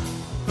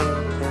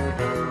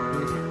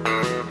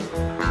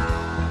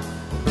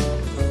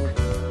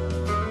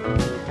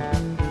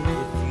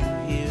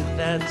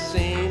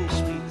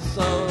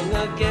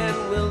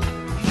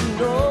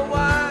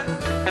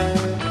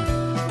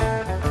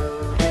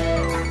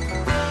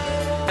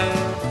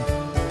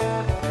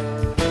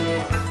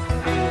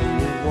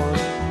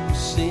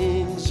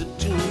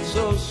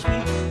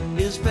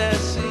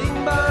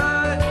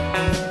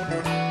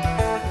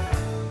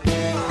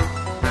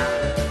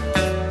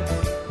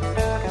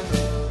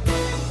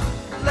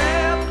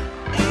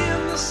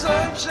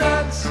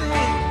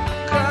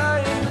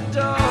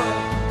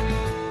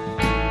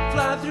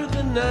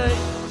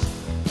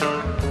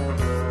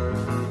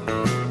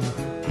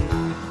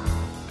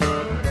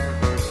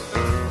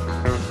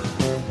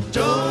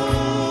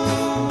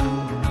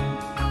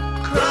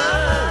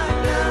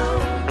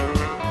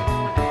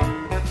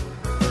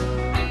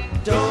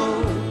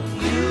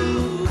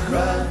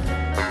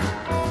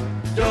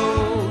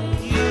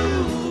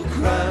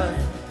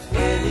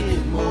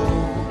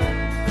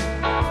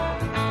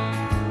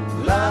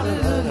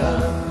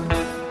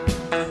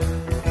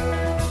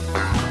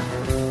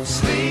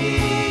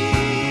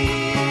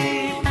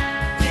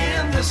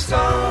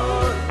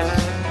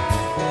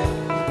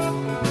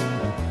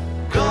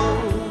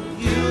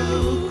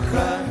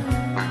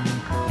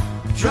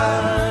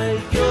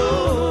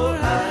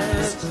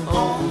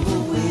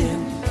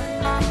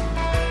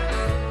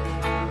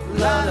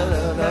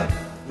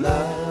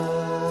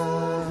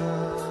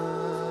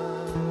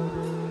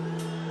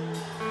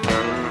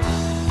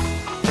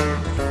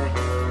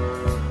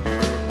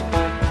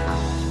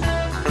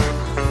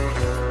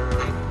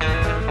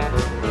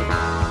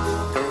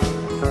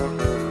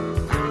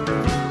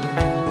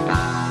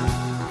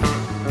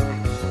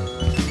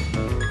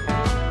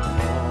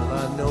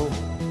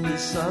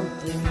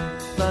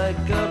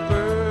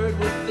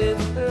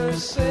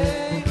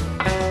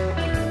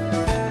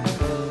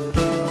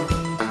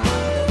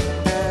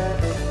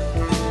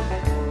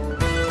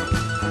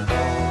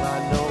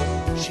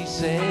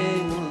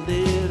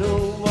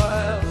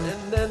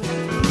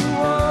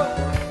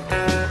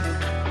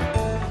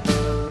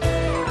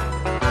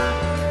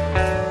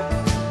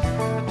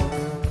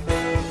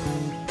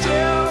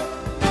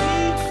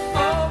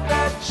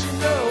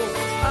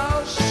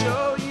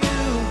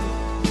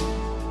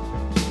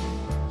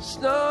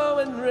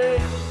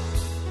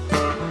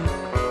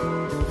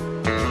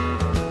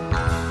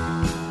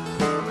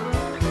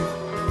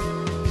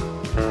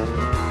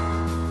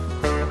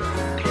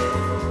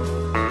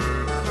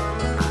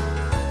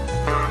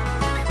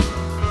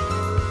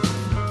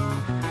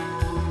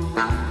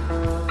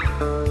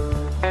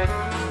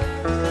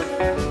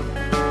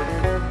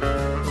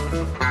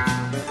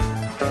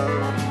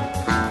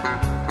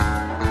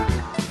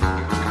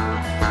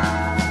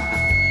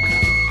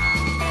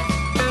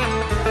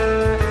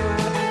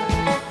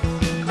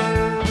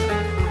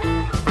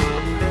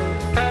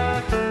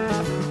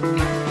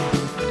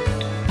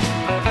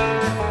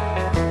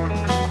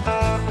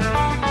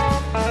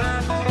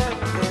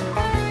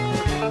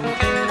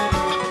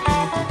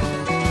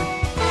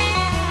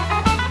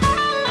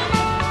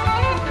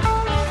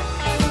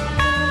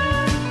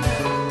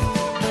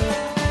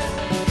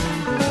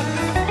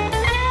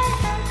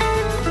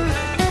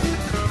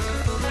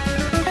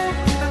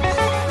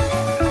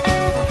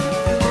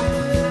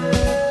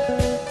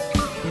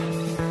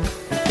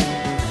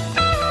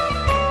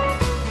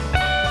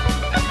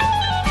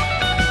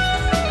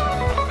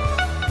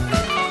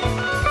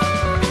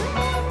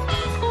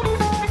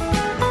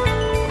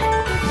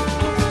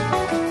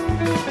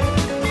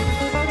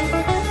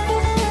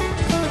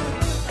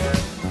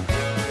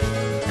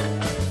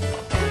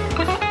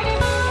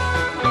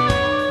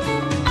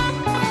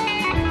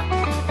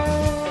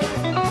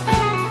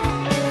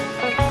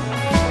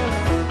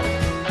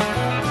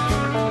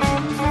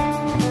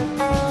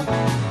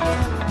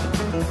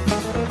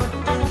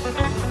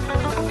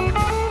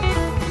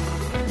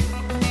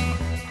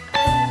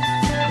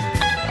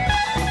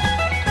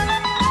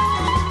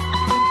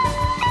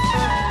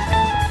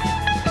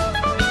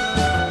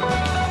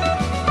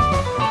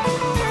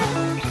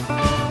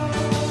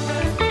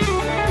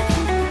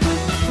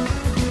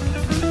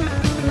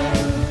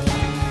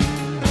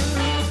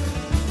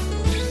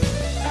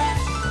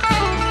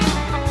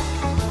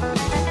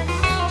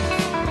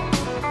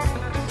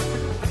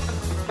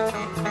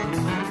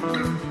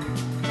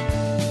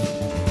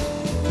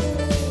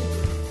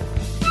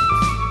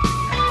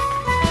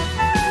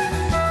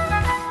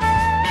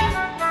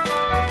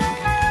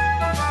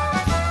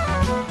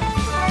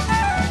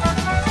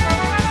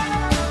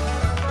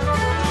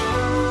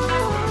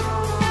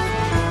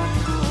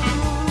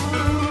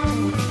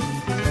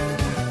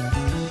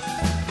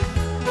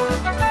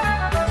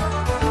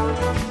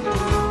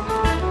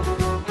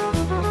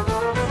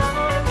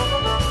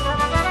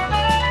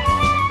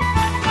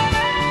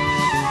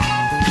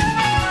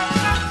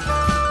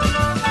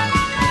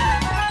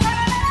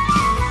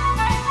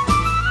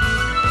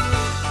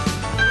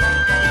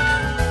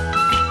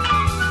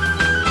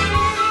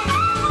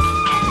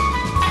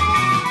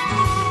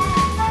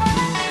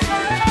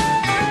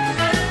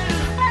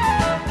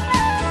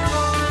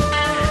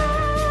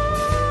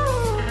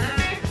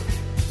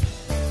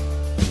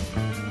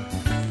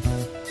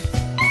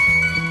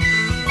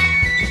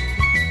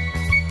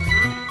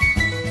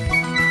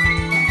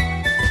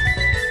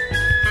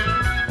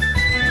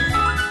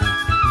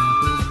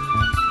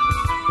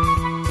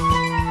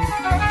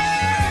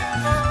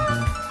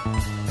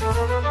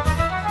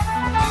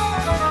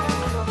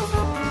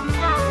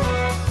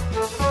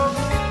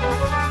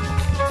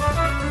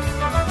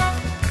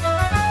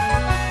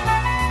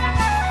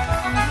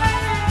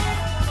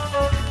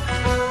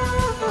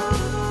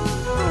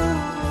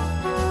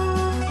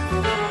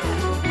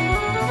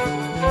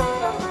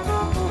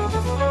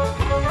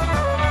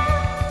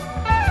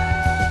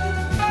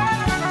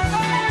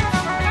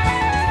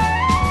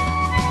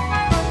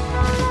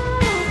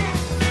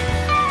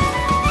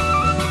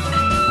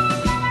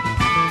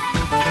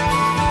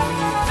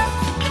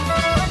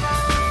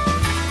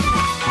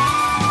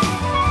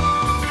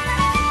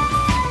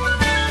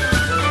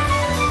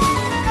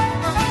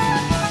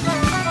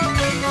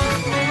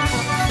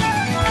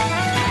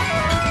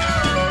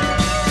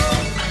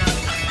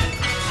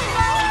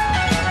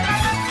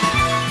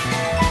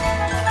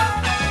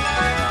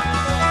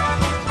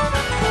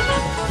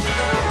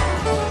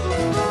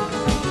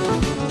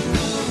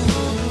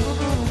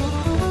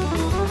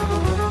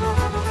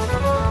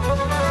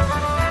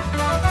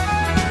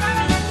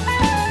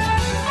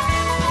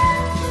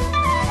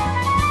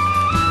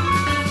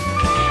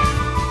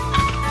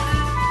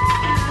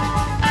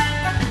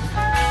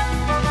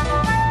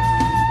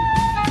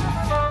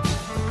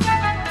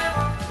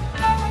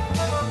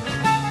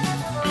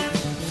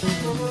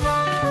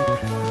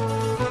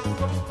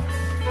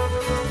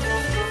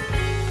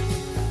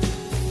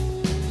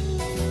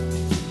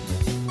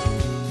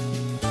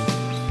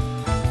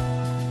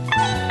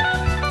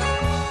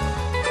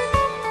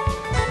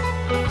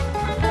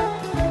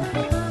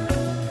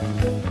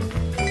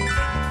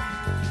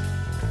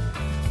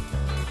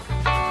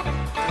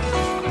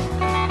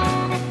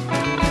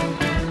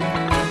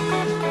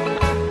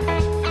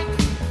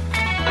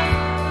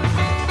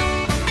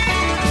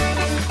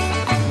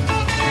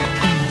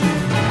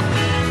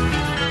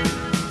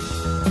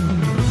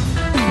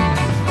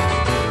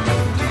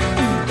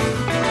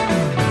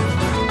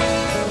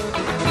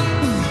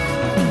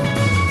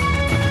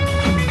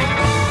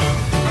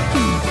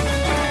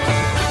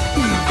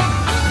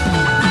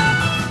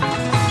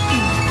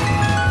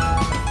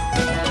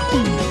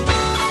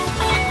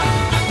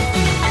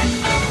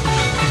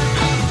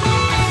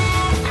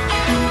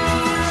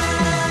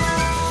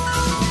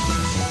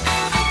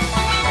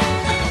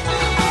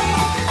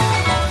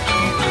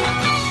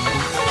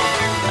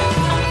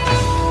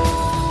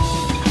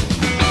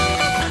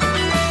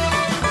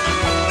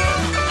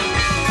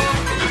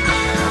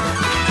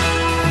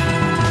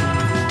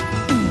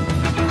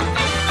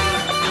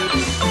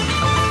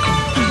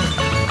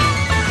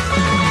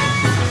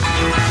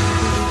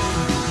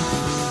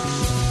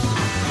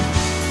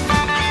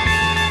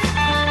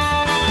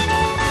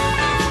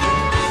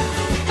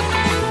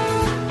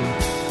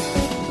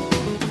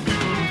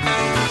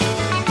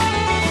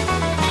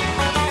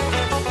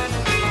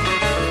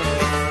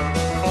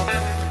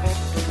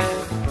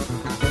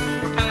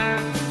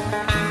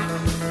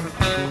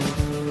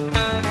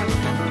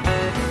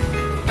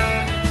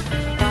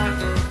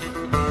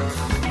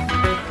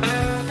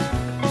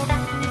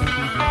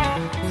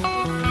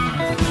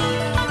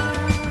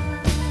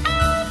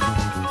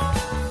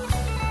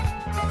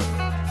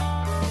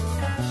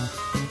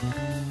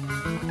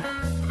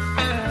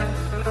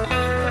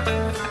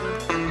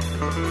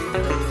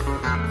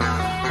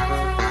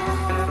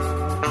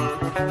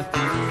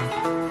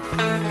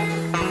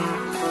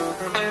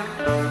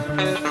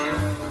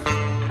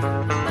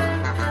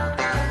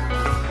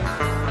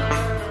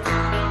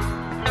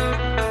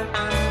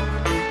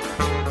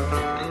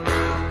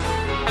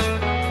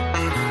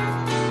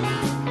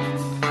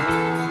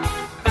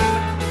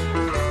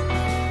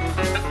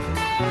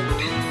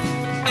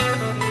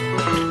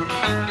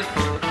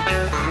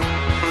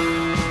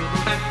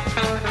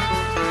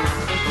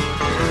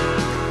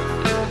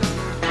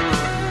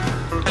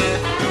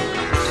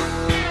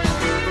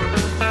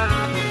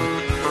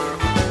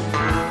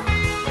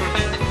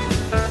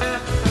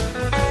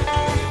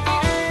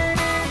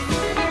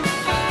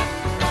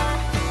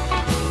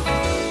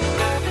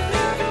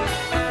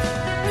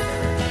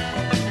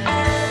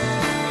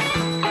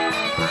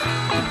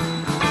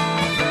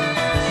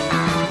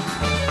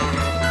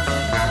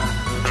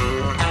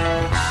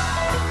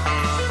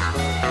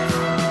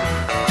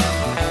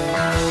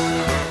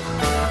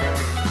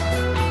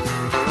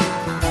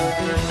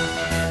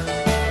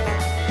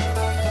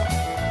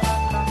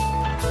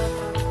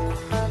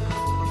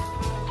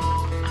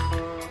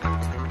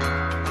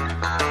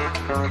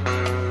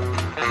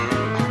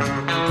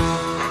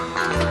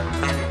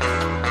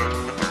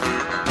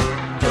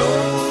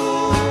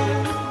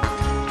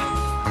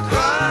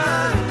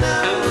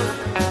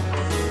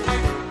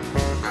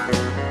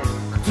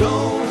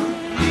 Don't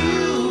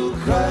you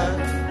cry.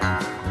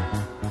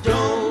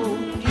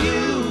 Don't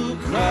you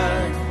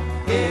cry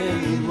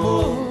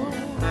anymore.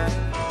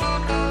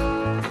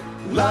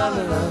 La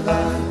la la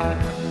la.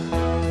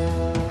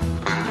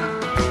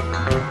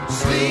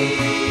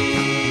 Sleep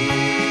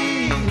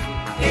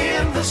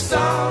in the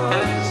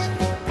stars.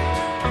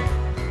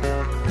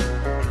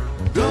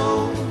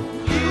 Don't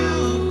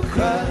you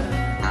cry.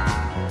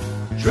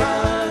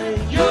 Dry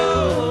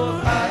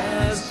your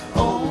eyes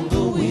on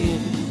the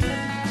wind.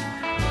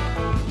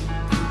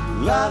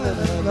 La la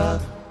la la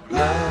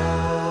la.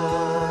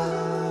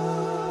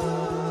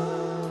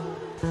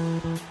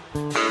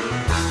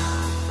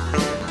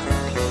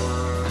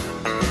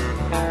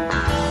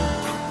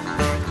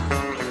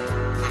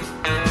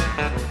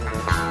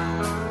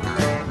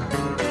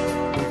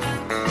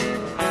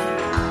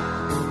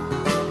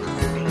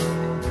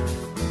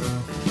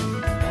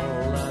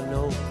 All I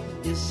know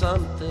is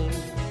something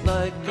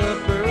like a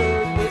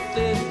bird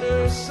within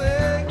her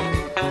sing.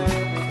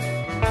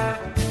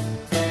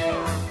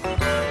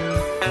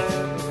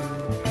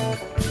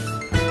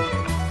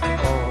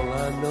 All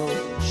I know,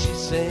 she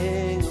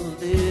sang a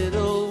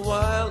little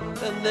while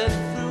and then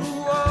flew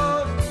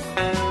off.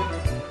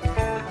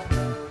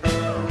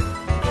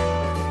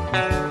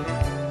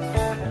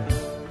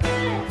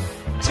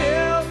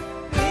 Tell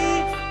me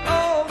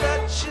all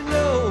that you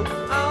know,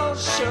 I'll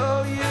show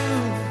you.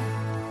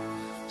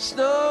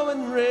 Snow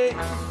and rain.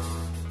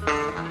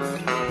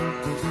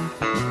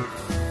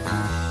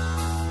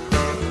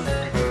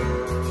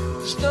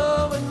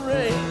 Snow and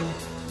rain.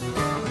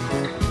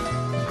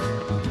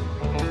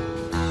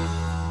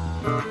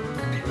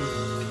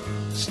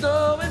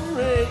 Snow and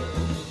rain.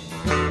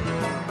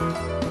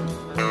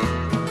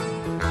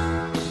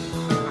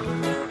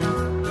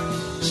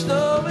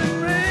 Snow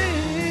and rain.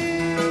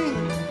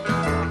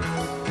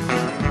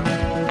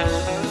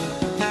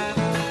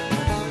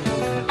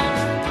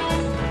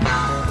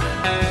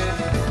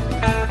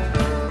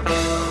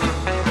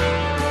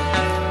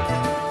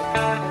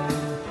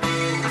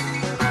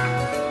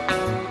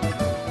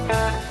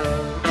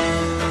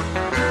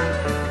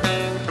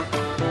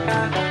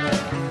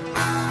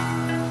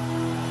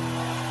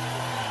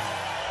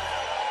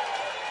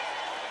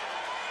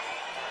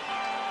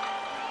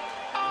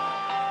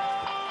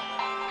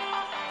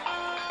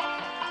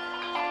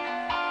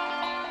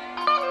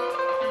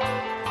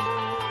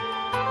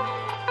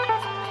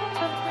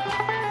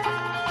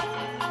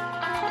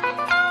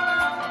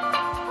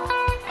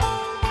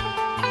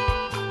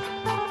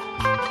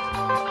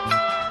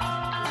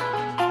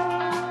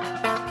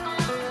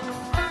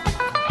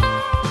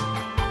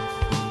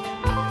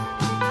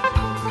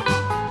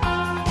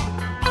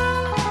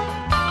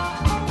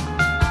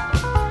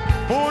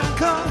 Morning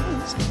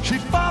comes, she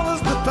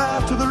follows the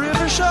path to the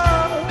river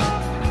shore.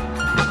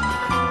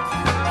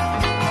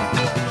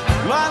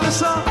 Line the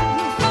sun,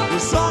 the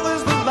song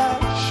is the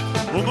latch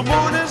on the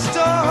morning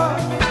star.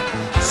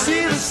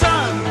 See the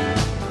sun,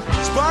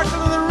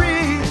 sparkle in the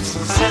reeds,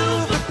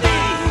 silver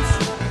beads,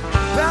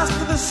 fast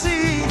to the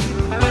sea.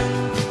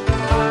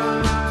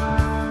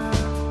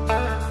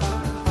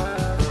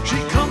 She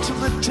comes from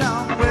the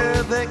town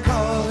where they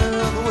call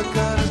her the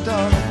woodcutter's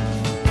daughter.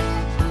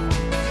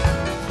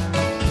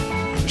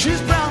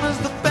 She's brown as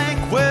the bank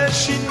where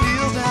she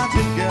kneels down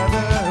to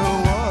gather her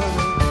water.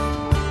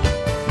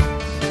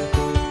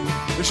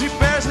 She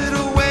bears it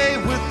away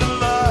with the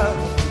love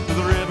that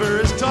the river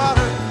has taught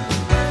her.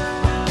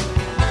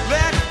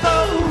 Let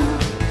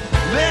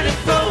it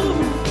flow,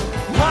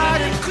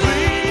 wide and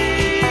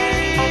clean.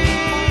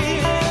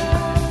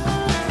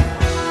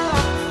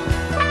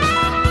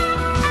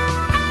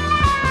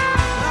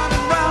 Round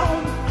and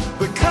round,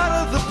 the cut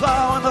of the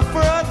plow and the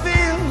furrowed field.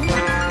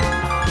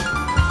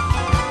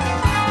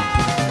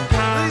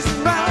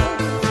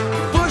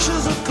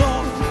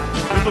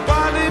 The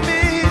barley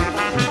meal,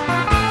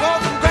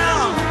 golden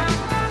ground,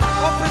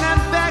 open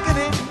and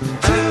beckoning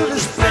to the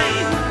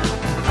spring.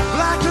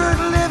 Black dirt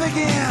live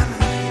again.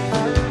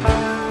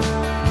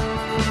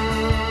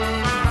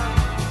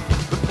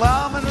 The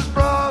plowman has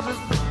brought us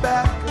the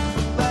back of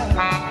the back,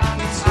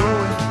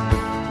 sowing.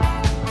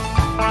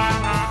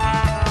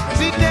 As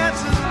he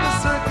dances in the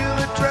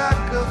circular track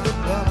of the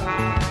plow,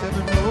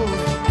 never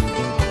knowing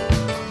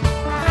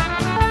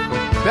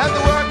that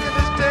the work of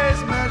his days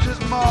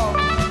measures more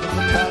than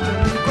the pattern.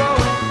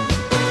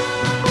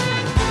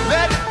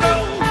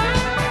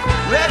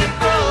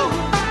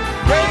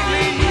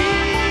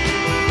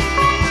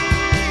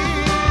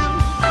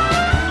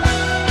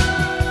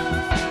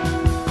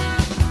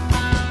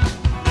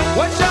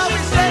 What shall we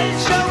say?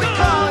 Shall we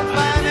call it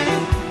by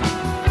name?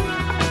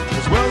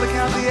 As well to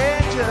count the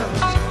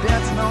angels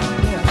dancing on the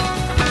hill.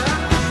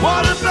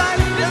 Water bright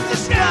as the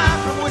sky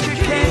from which it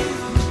came,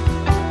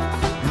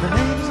 and the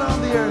names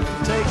on the earth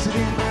that takes it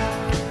in.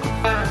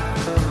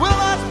 Will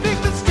I speak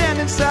that stand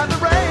inside the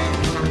rain?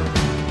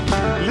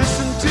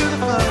 Listen to the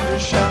thunder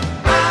shout.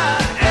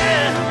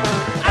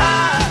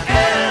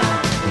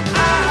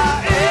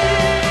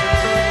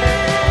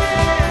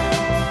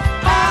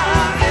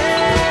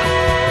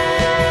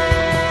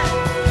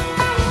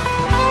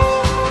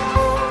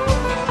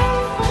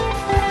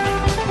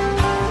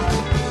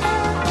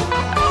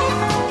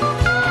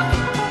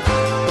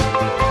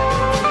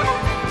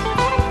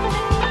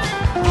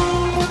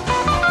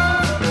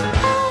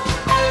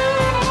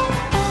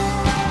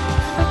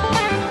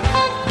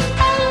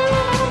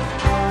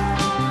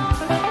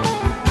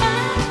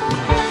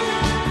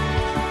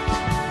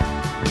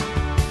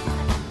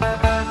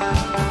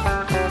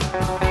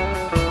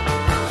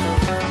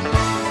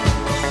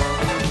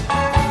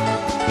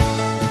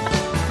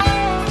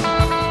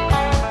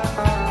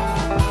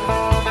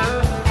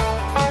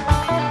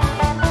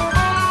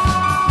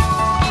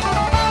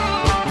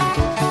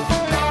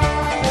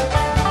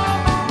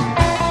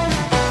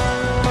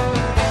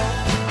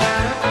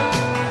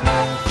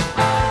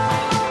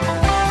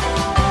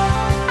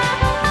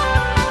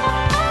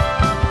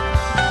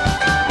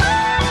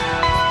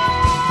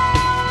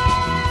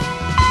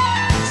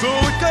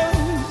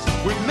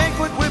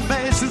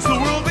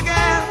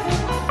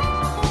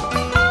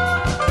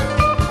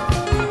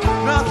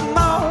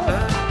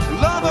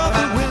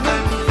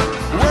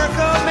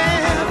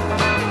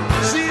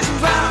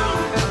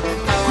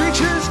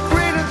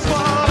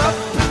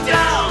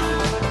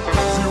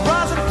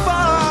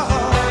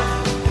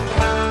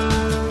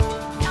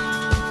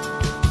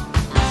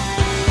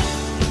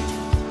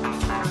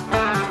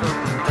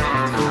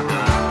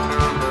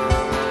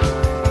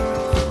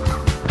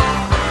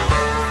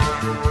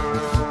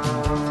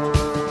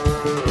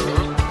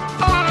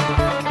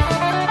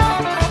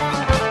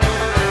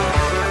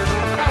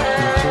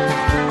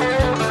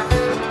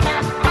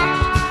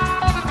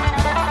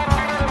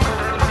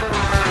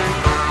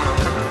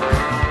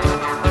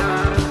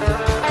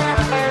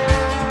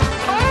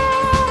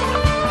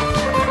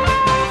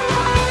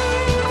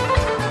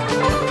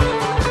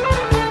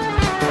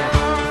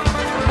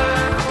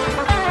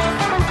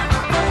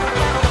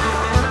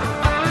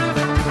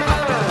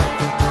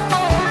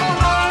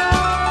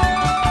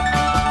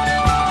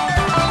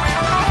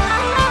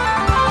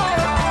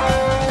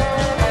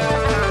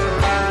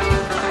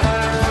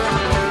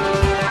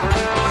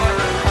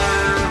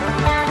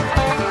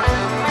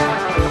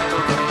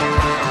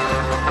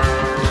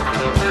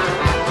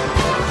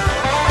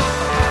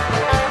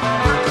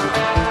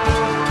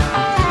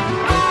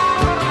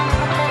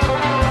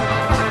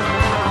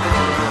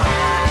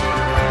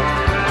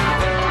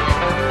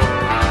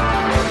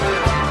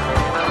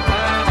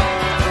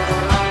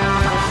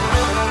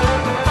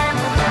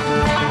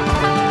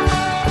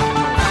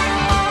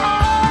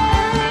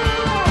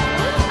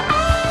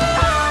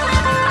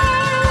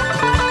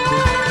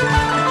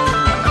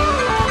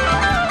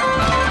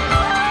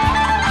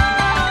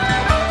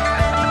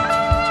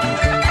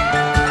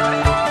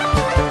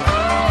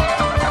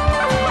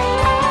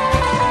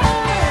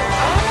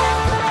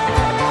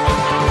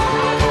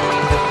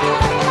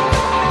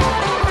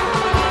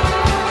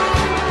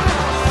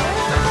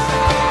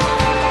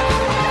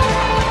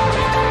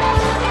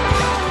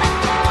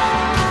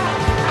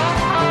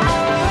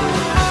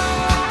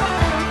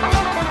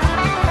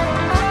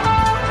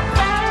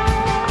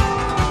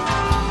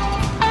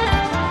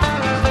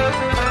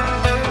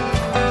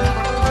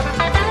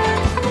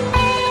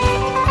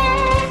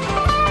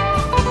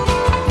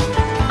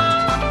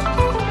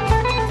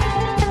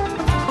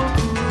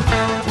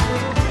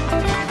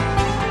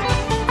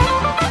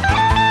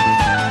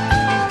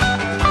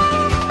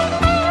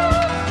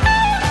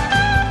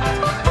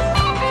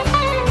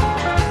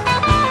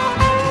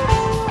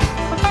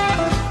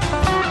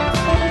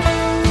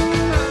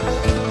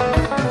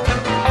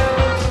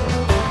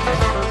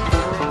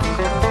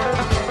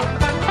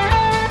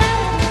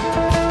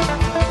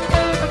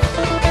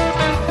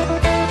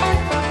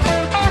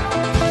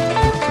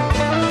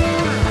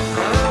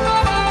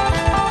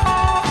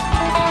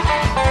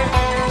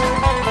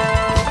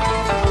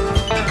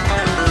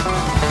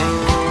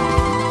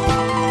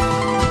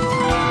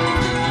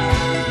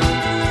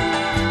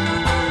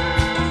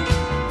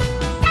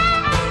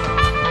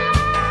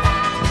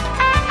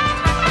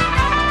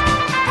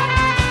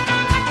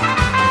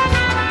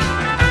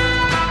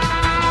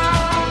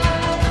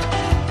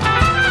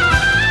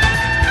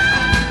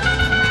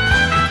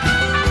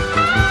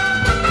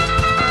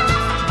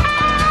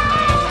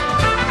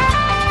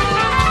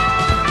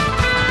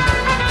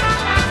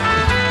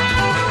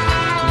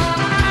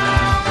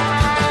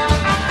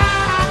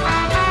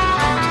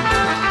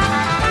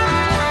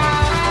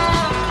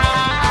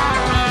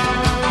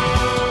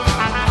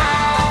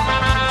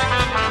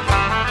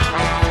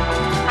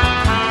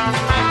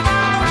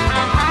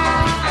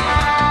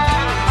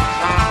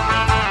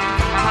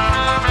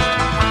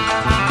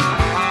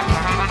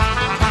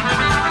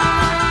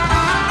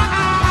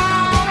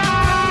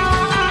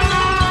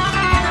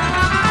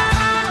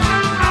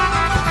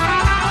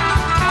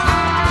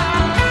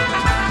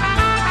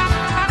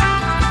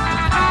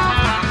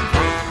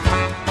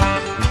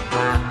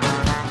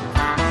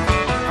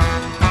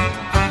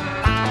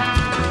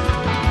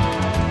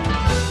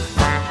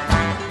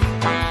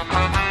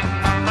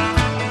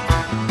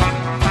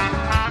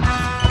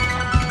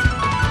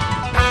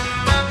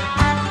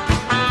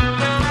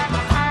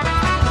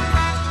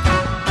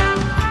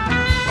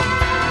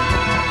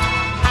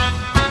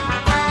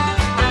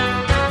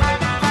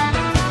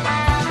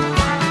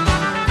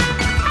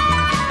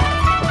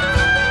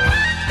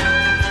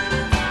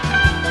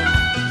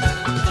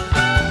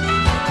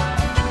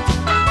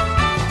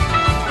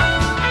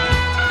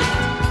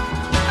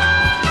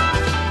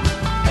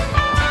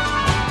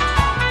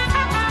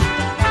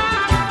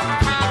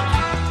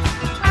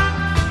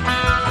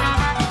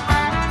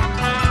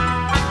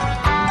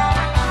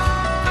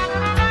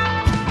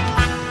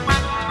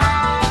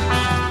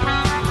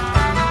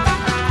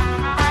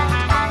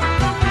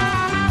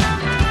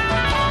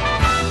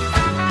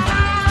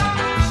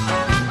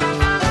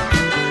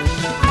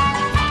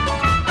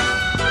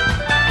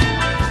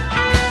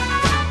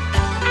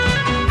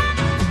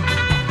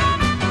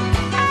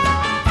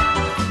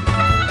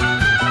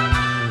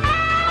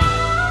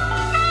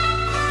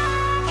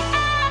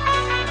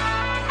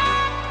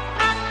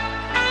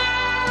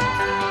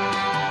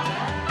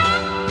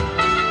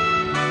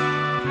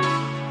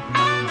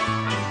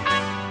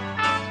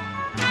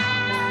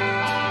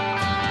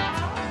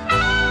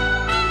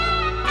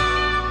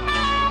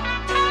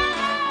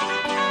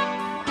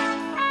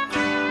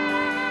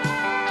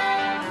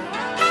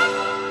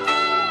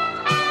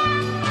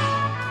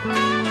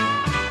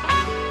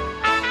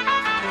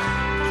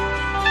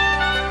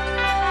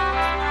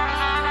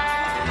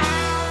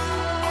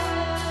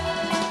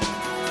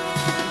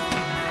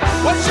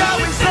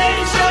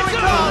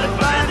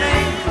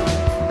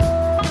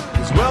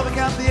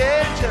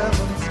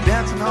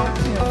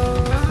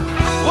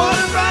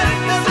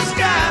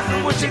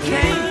 she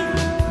came.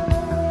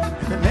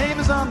 The name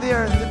is on the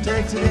earth that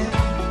takes it in.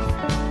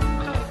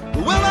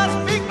 Will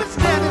I speak but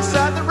stand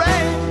inside the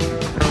rain?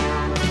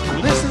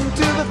 Listen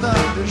to the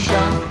thunder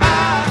shout.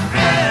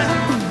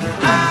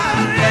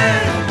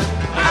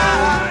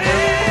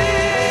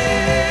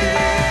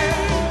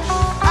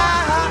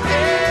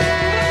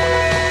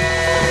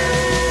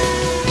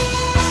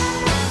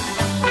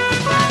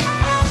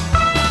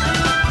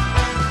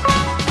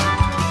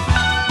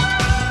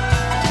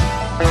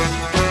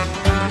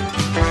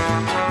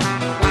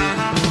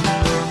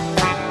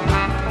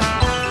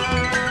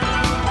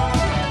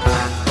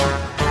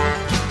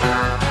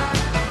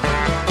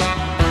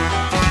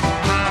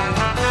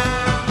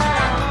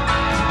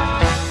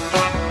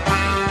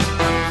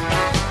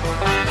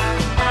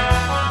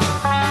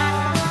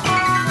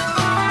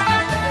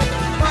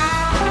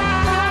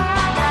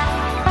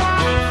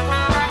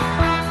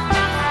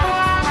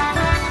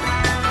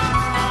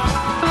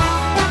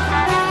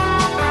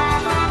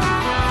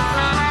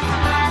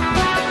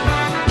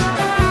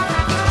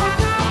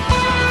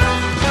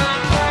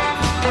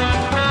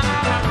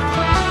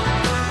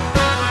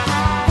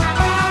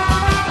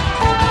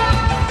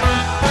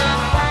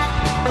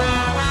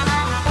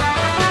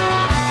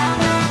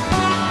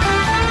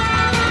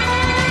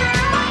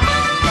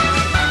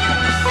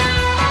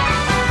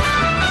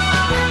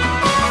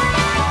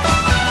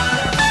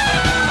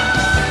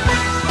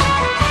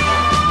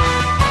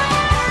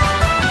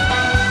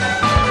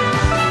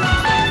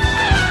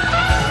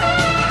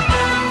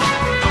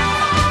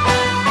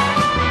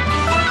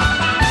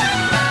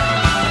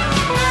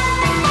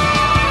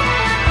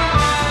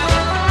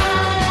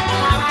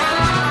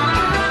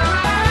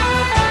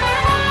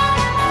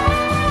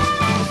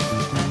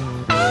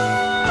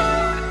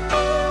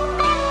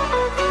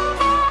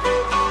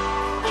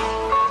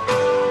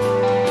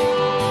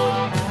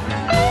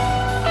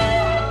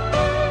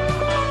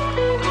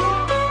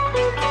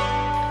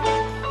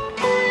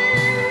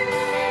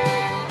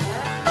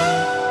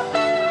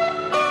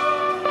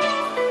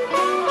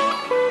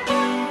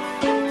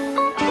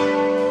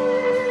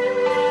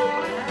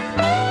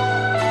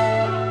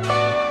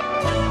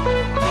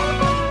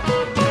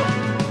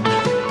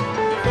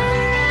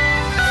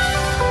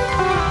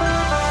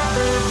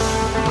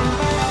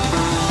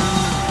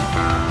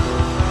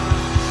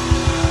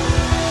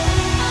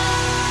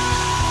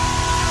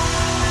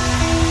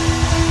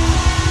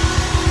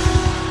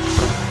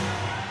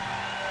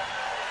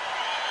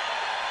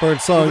 Bird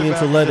Song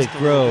into Let It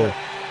Grow.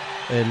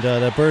 And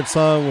that Bird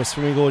Song was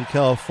from Inglewood,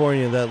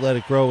 California. That Let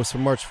It Grow was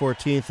from March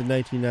 14th in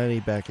 1990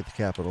 back at the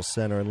Capitol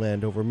Center in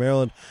Landover,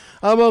 Maryland.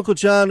 I'm Uncle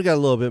John. Got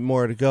a little bit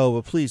more to go,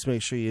 but please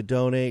make sure you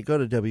donate. Go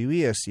to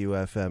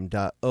WESUFM.org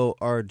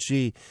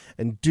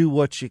and do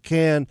what you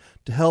can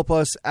to help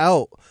us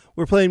out.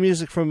 We're playing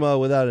music from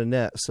Without a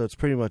Net, so it's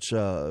pretty much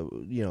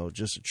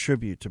just a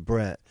tribute to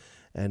Brent.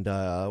 And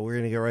we're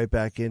going to get right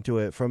back into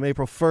it from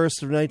April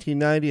 1st of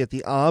 1990 at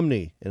the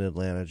Omni in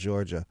Atlanta,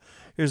 Georgia.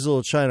 Here's a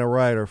little China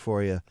Rider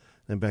for you.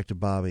 Then back to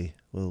Bobby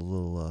with a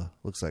little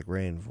Looks Like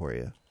Rain for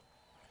you.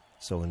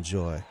 So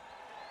enjoy.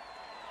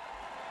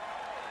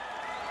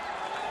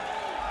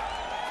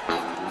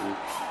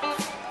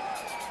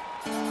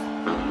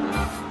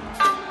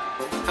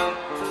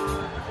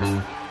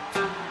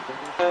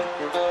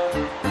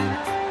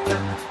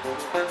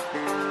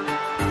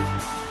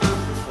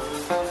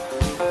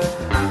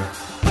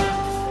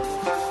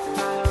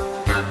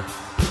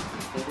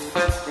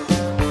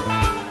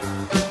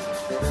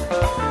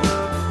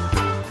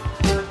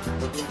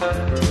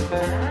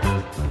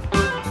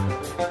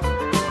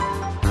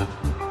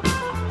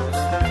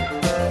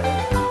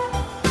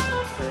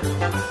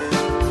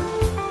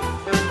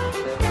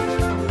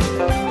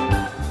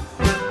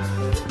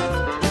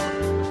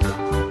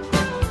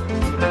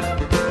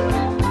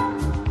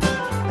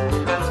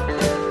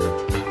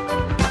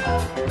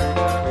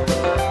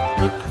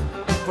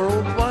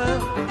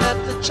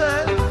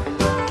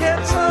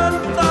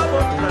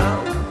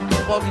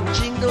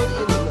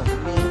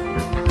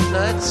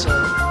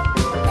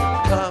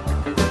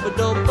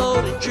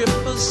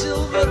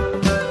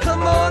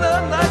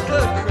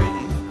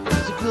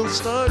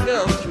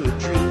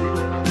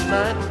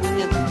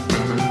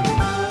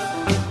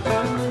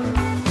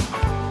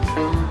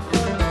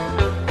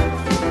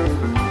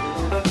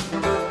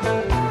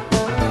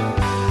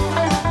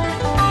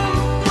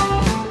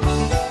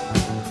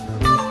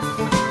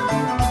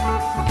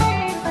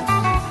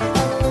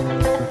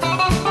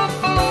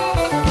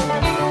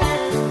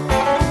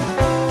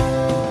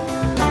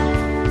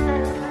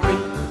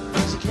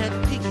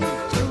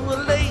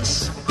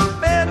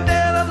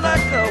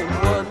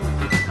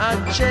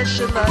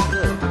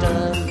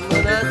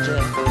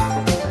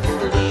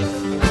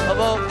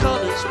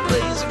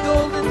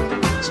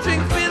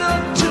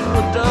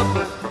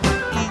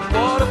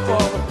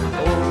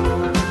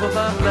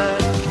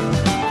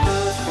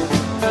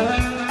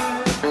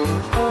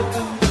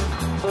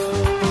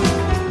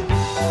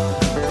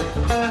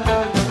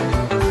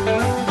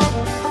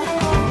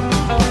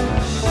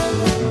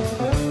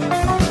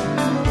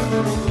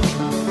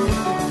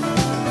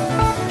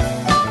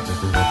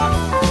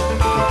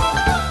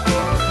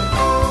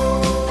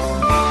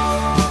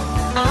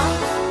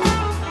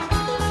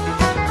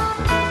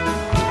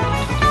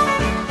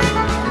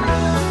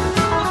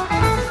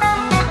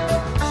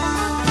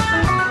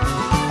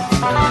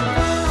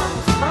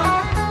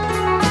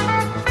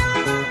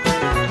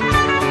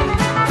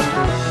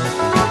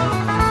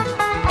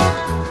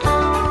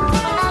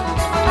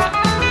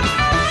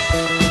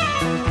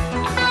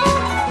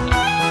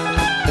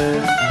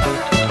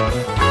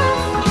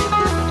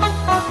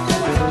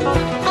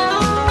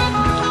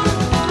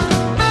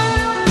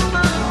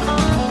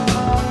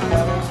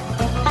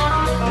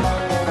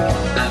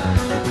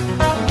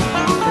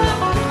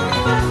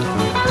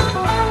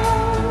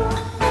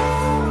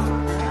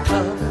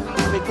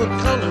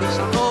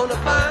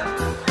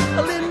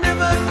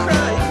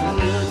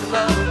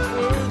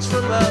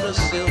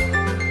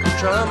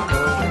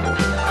 rumble.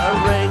 I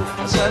rang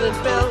a silent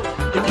bell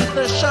beneath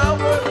the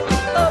shower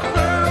of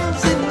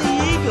pearls in the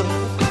eagle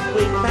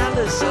wing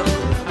palace of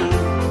the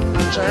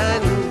queen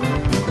shining.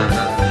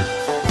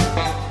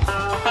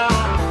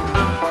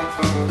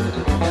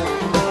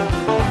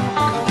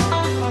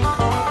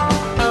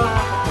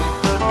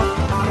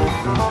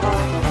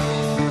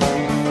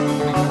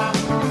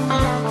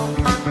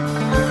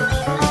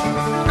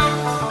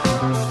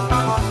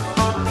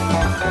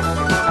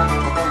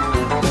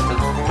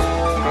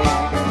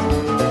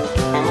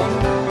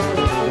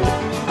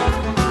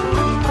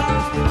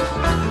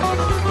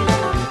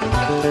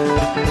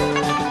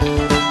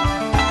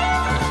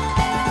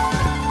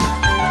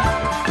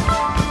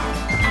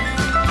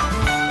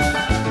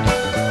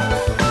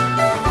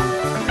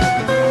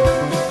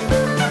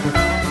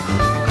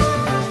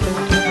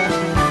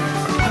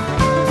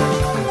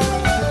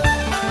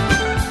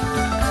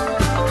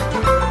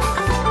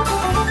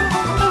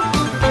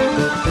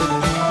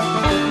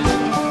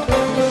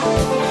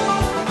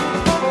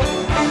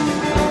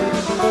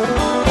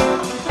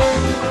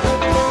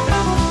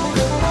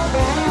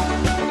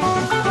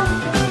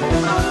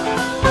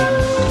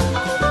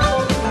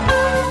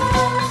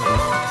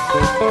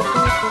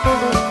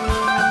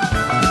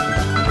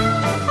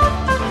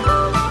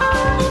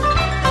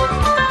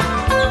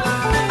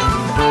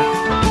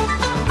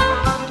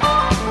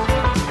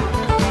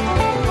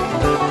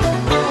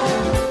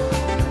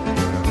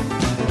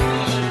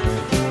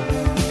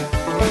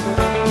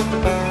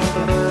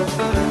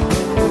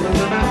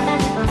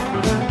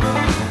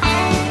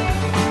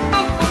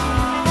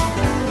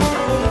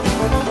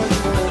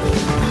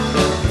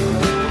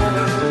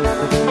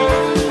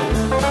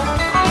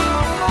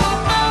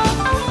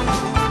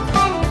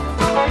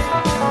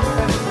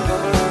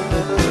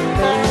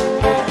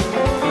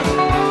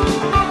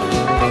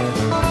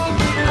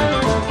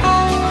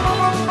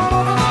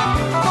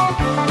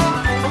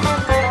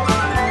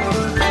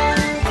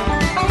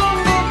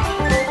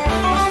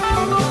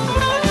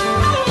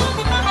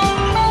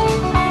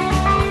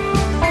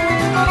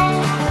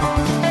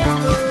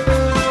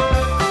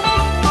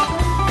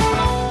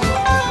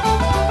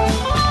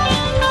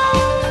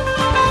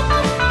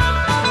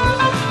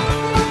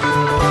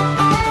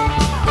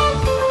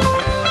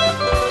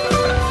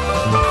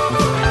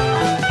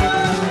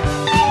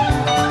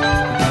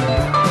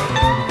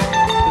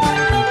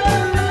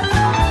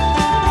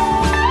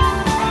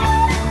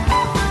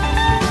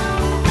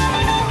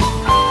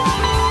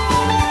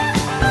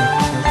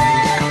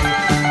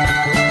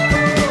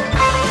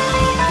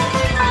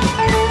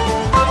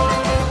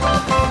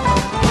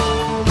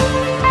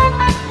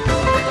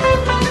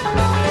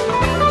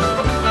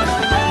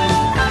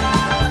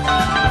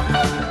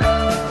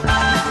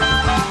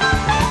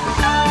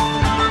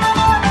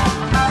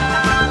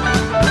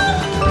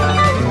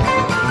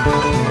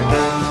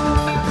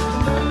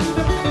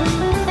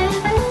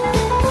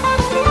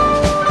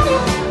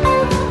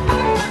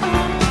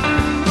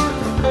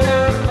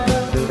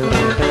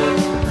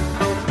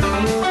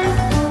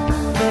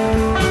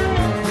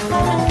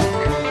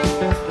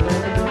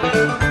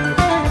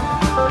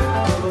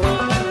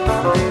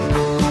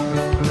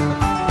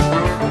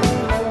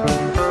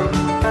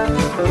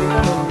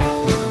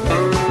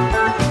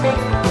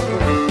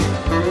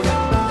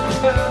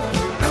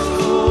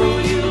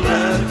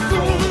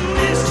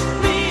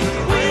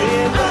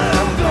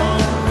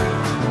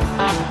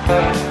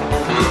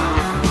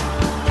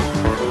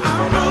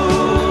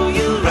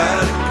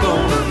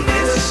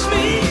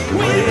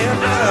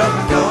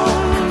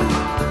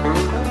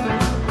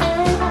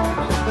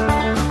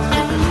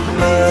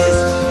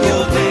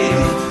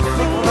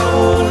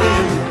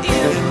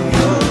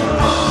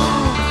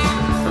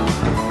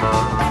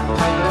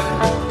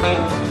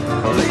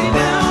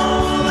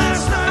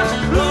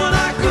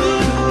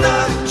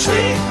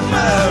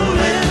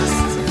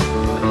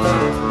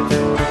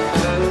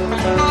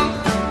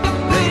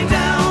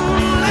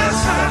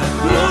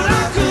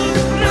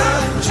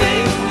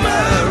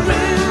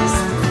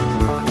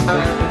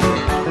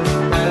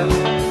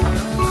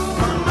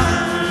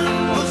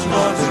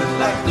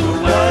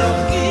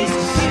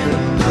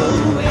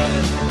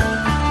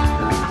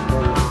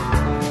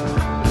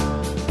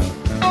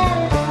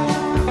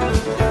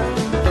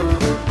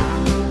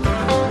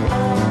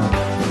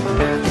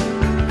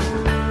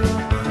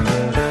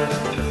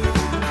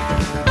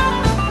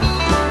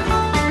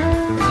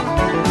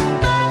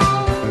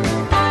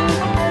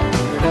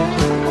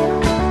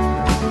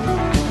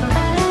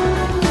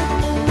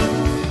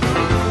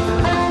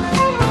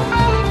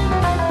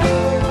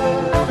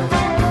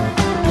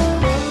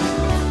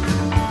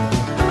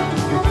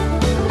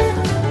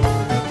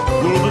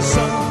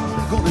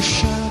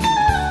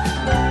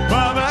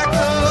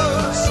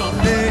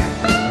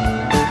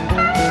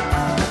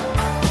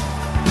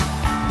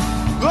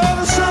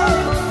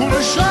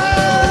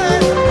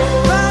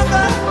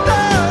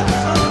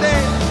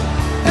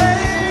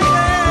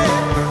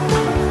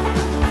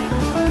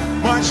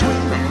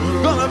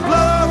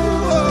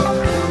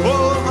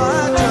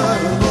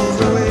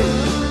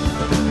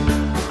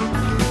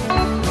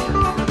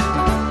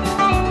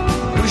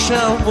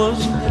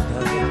 was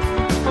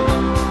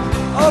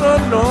ought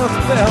to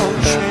northbound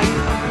train.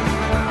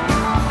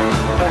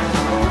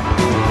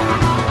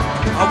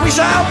 I wish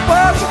I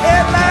was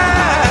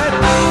headlight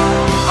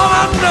on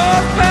a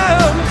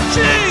northbound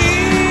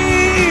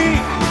train.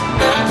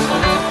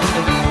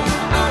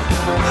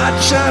 I'd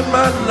shine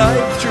my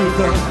light through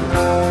the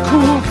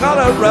cool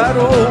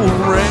Colorado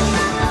rain.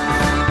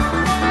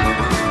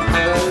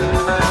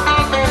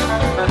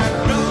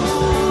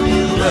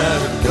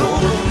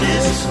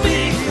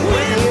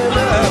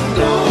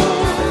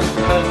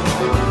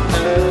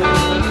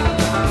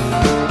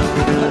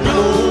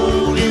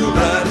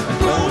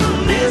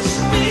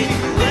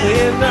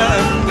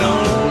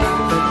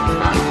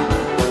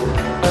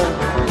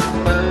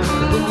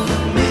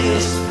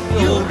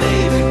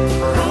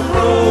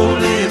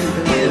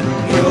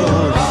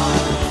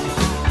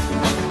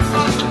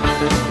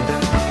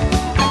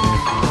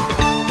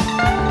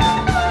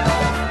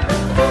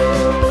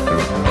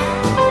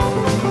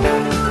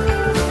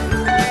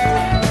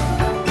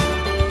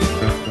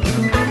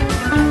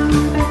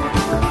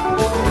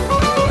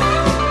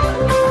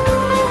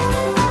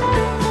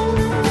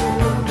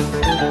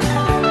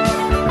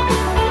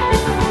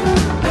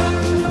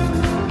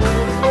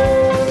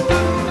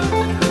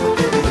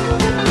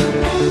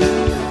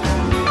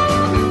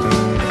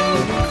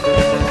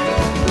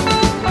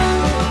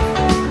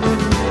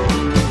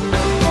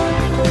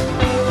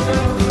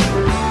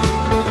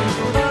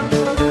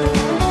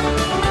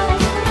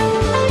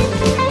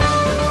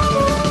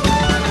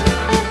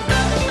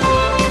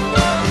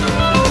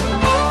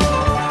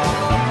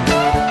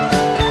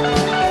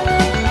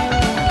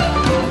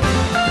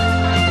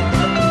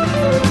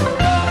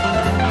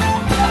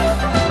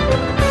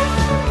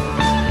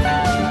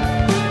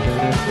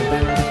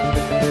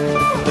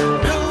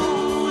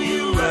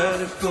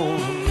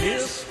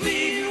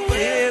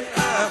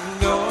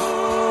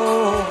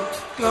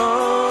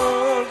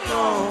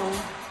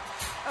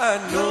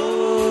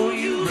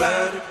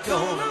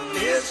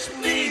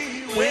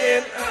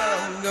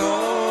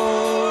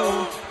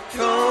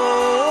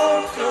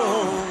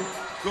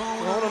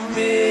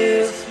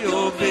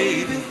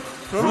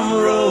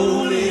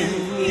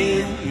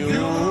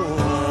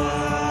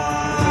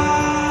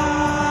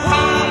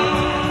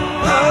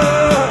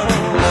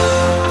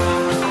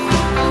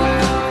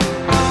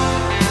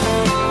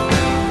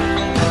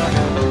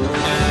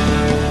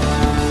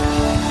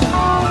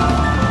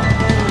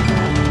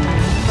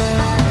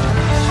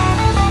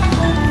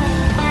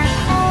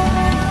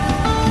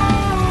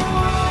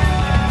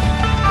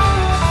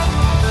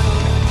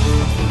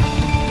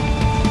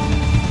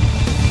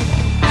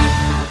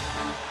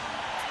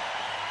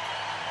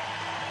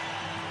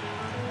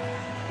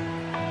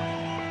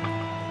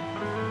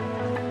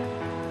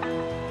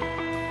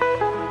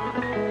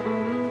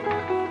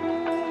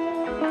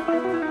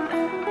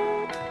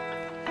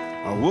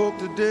 I woke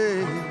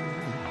today,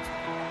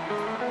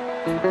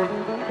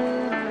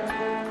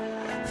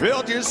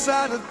 felt your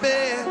side of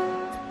bed.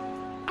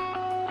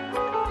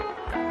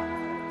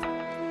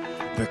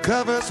 The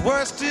covers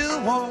were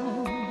still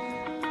warm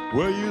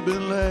where you've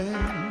been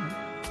laying.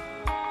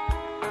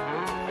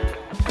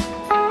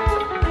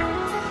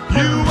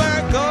 You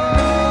were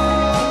gone.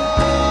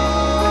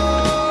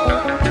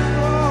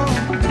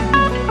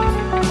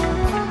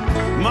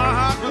 My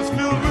heart was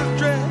filled with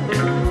dread.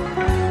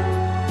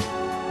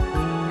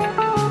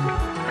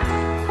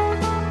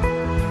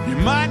 You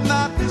might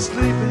not be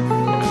sleeping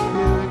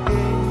here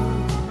again.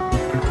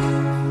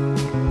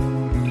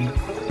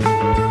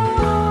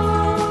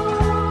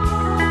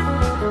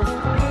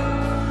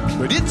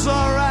 But it's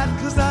alright,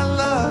 'cause I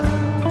love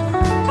you.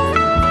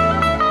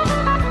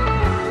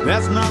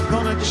 That's not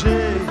gonna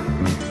change.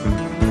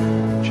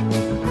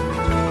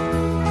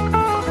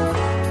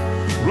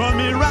 Run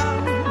me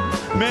round,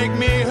 make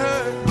me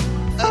hurt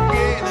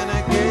again and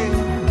again.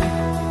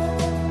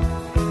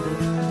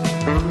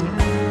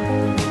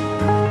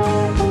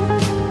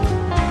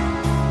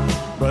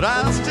 But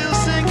I'll still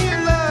sing you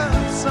love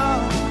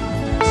songs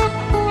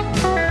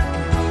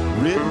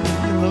written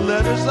in the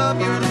letters of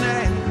your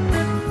name.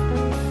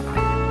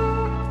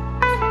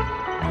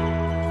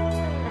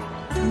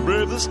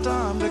 Brave the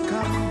storm to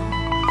come,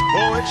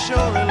 oh, it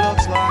surely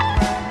looks like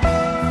rain.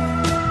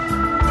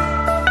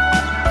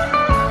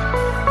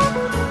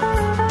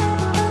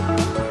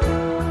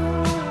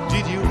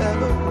 Did you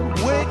ever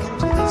waken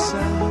to the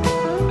sound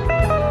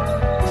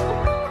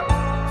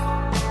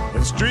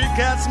of street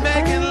cats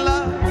making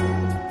love?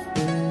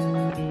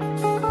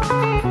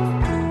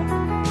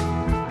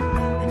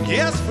 And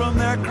yes, from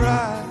their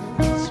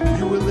cries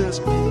you were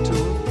listening to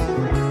a fight.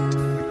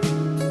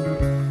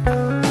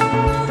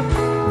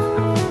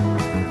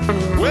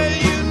 Well,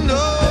 you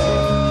know,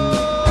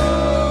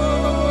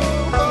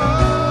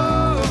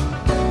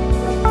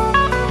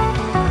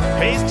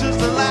 haste is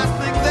the last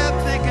thing they're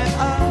thinking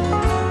of.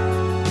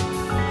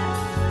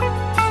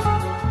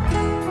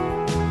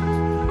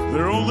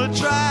 They're only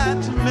trying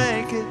to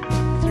make it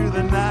through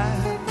the night.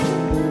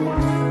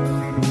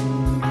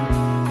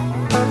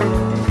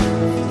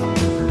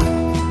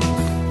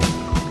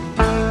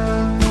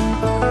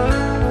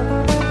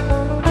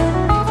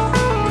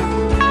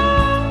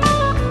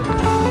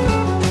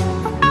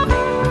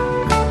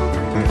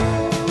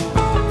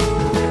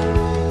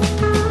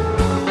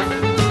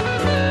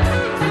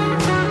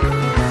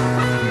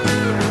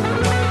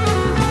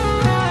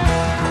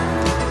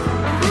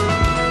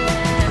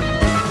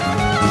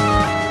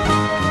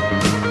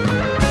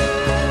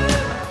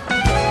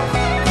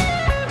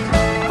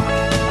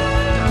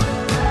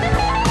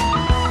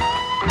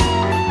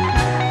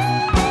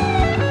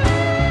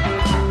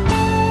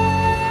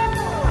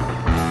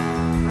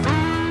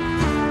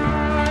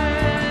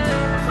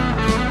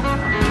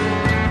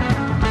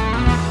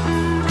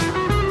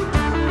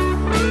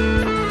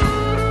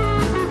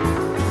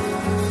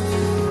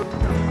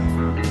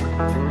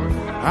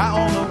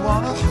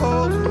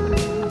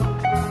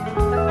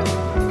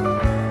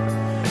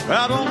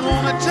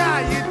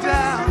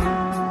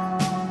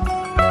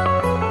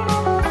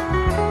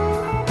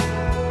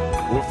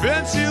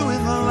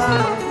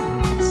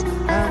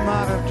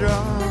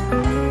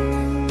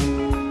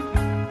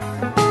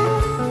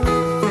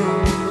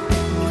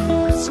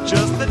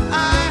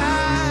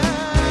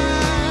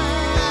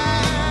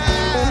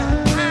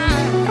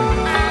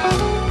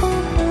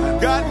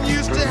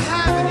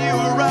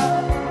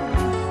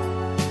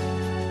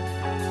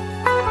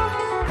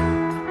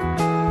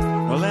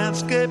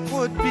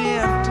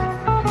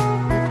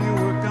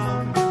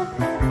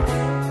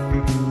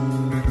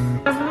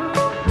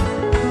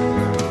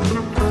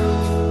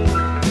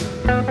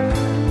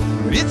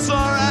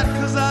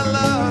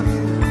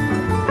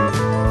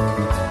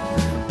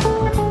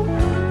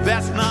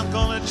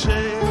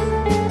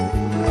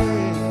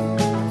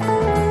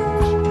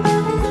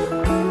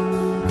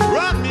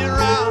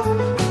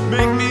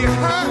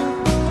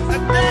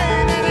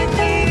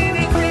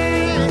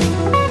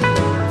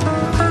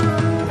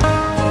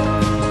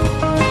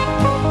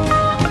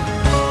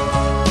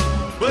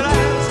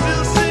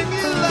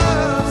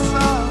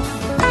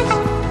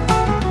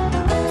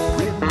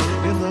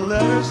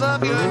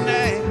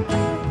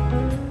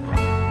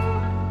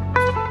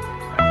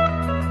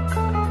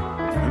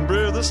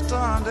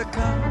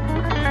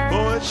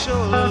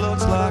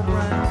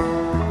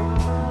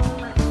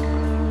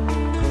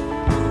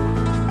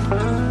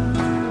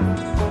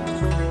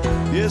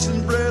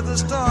 the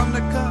storm to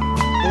come.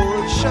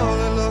 Oh, it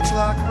surely looks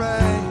like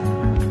rain.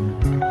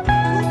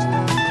 Looks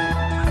like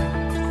rain.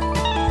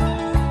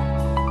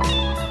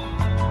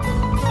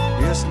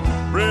 Yes,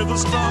 pray the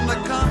storm to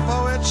come.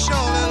 Oh, it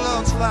surely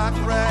looks like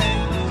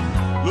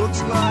rain.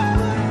 Looks like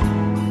rain.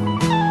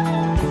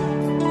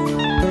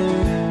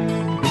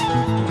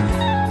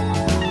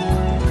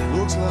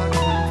 Looks like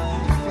rain.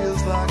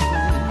 Feels like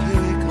rain.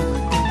 Here it comes.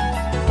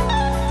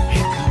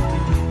 Here comes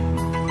the rain.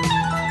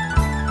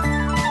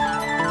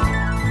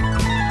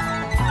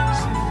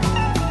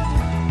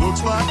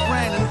 Looks like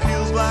rain and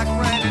feels like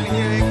rain, and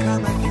here it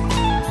comes again.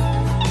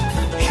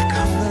 Here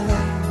comes the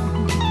rain.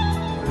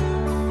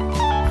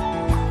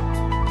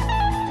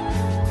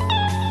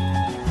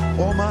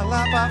 All my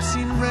life I've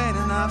seen rain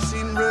and I've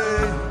seen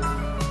rain,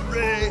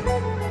 rain.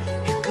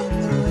 Here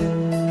comes the rain.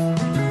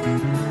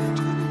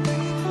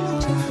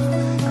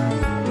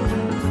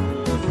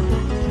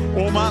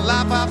 All my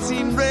life I've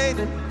seen rain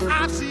and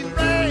I've seen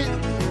rain,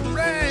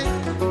 rain.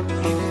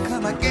 Here it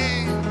come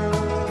again.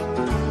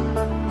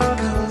 Here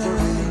comes the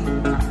rain.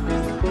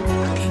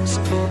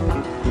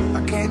 I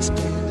can't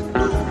stand it.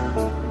 No.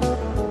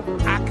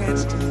 I can't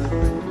stand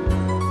it.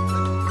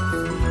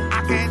 I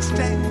can't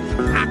stand it.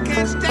 I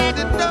can't stand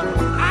it. No.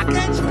 I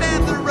can't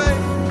stand the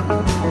rain.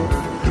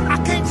 I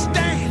can't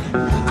stand it.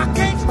 I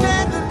can't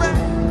stand the rain.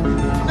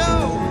 No,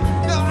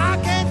 no, I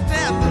can't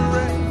stand the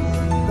rain.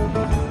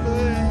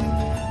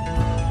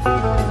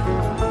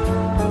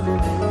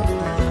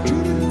 It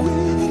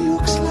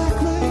looks like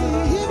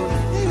rain.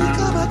 Here we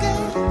come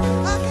again.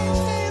 I can't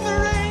stand the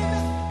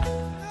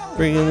rain.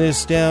 Bringing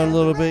this down a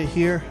little bit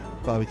here.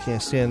 Bobby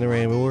can't stand the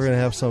rain, but we're going to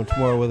have some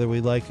tomorrow whether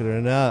we like it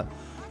or not.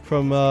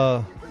 From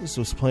this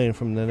was playing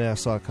from the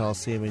Nassau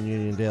Coliseum in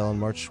Uniondale on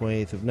March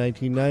 28th of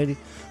 1990.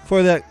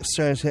 For that,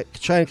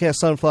 Chinacast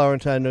Sunflower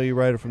and Time, Know You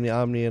Writer from the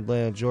Omni,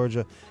 Atlanta,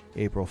 Georgia,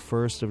 April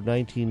 1st of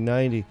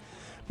 1990.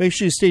 Make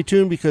sure you stay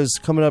tuned because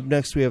coming up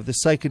next we have the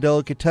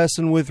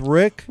Psychedelicatessen with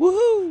Rick.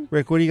 Woohoo!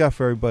 Rick, what do you got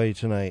for everybody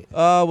tonight?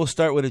 We'll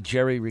start with a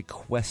Jerry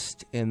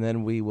request, and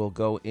then we will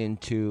go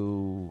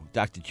into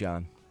Dr.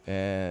 John,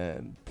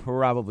 and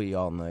probably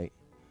all night.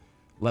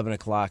 11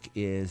 o'clock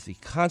is the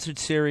concert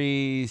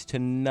series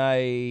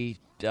tonight.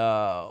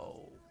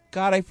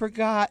 God, I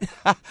forgot.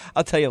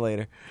 I'll tell you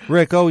later.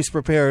 Rick, always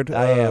prepared.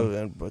 I am.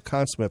 And a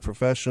consummate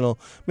professional.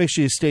 Make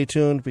sure you stay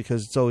tuned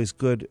because it's always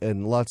good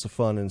and lots of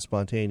fun and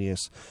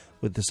spontaneous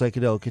with the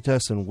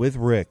Psychedelicatessen with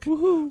Rick.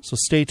 Woohoo. So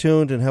stay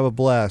tuned and have a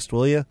blast,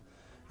 will you?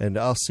 And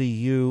I'll see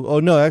you. Oh,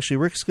 no, actually,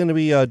 Rick's going to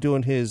be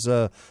doing his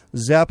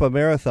Zappa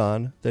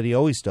Marathon that he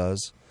always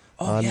does.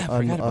 I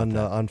forgot about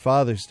that. On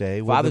Father's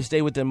Day. Father's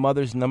Day with the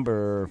Mother's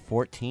number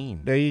 14.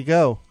 There you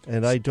go.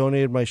 And I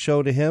donated my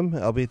show to him.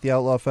 I'll be at the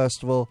Outlaw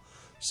Festival.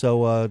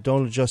 So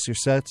don't adjust your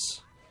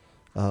sets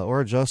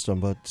or adjust them,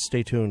 but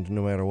stay tuned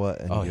no matter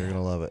what, and you're going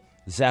to love it.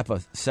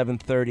 Zappa,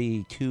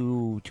 7:30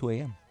 to 2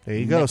 a.m. There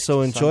you go.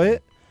 So enjoy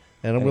it.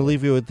 And I'm going to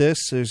leave you with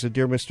this. There's a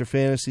Dear Mr.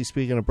 Fantasy,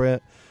 speaking of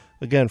Brent,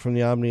 again from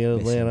the Omni in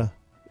Atlanta.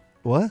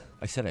 What?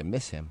 I said I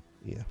miss him.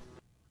 Yeah.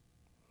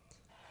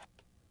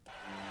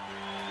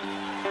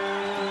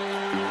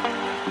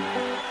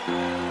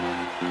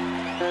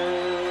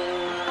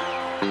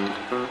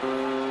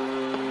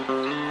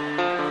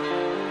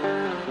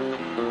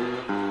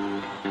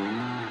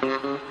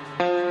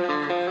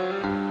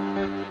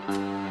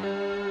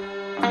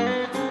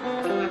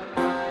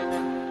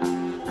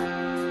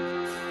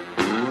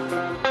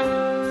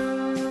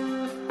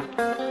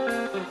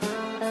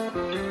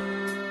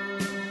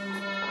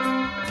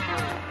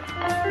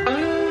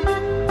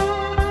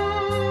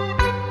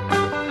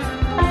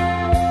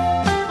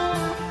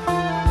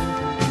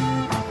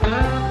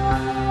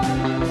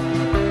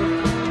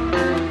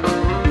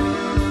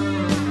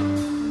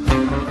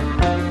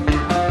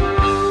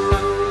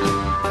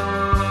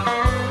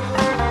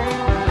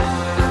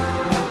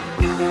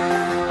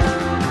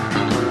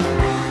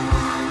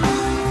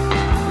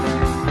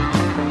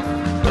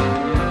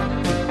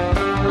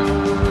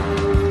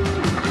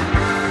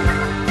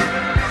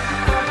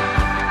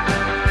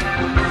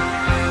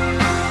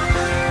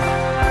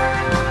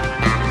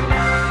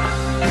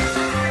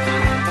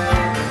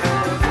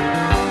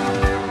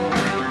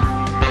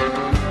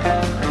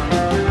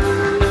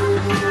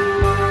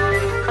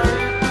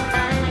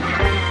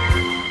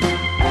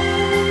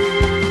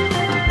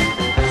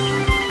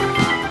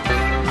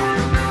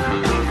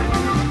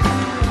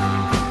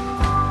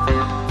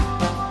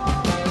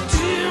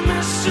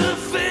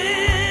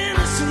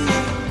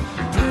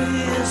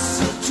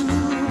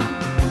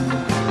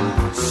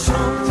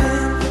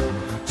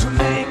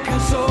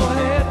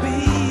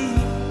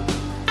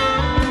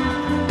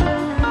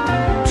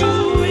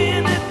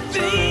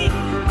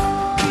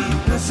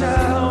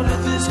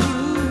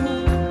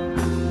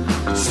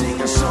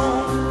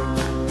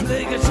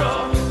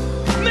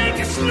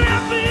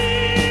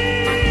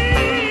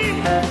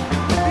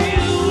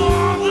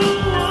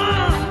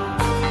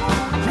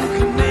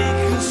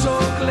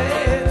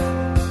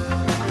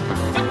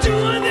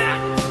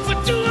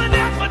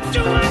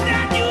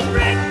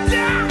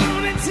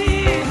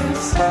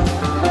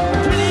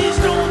 Please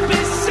don't be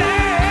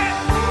sad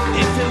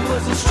if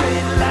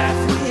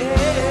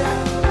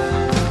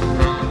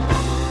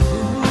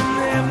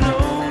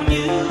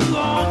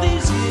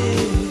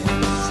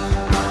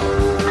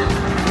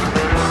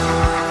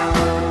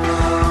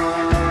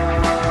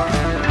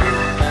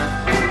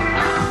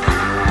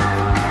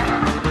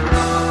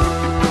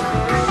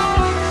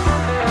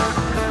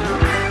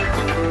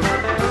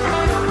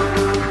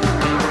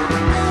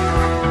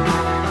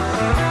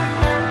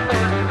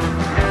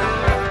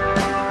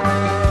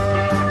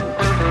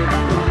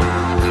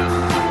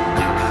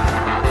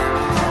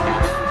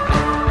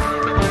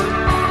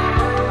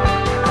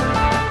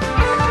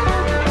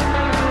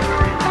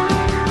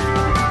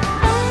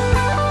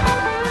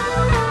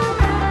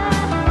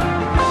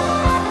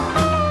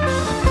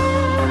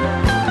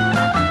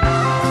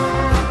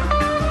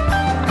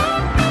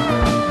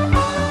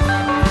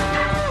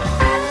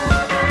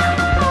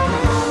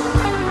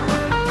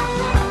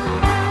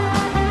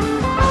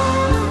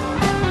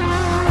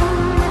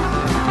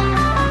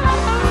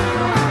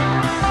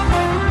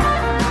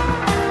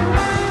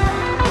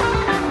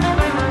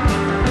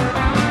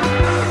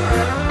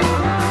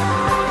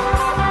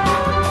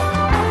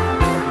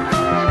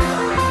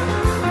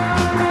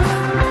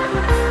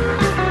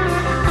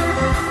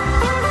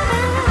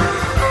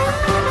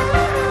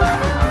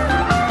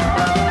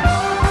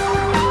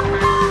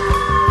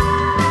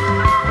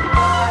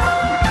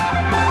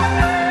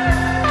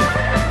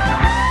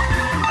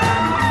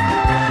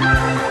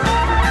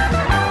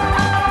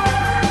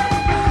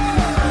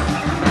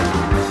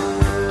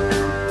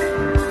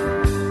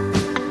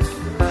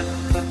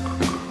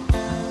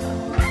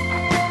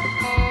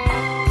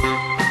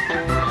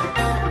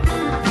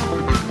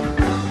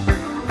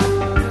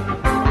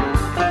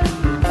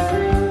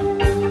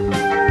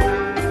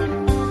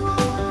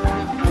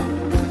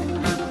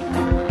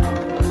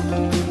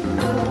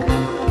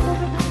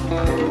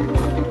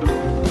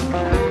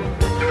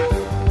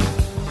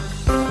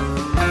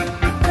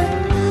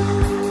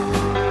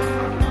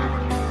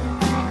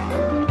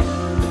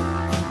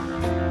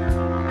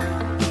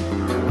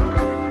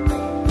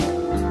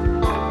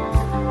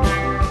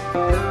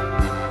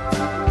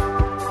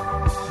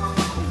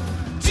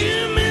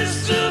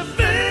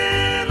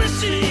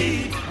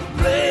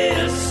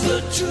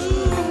the truth.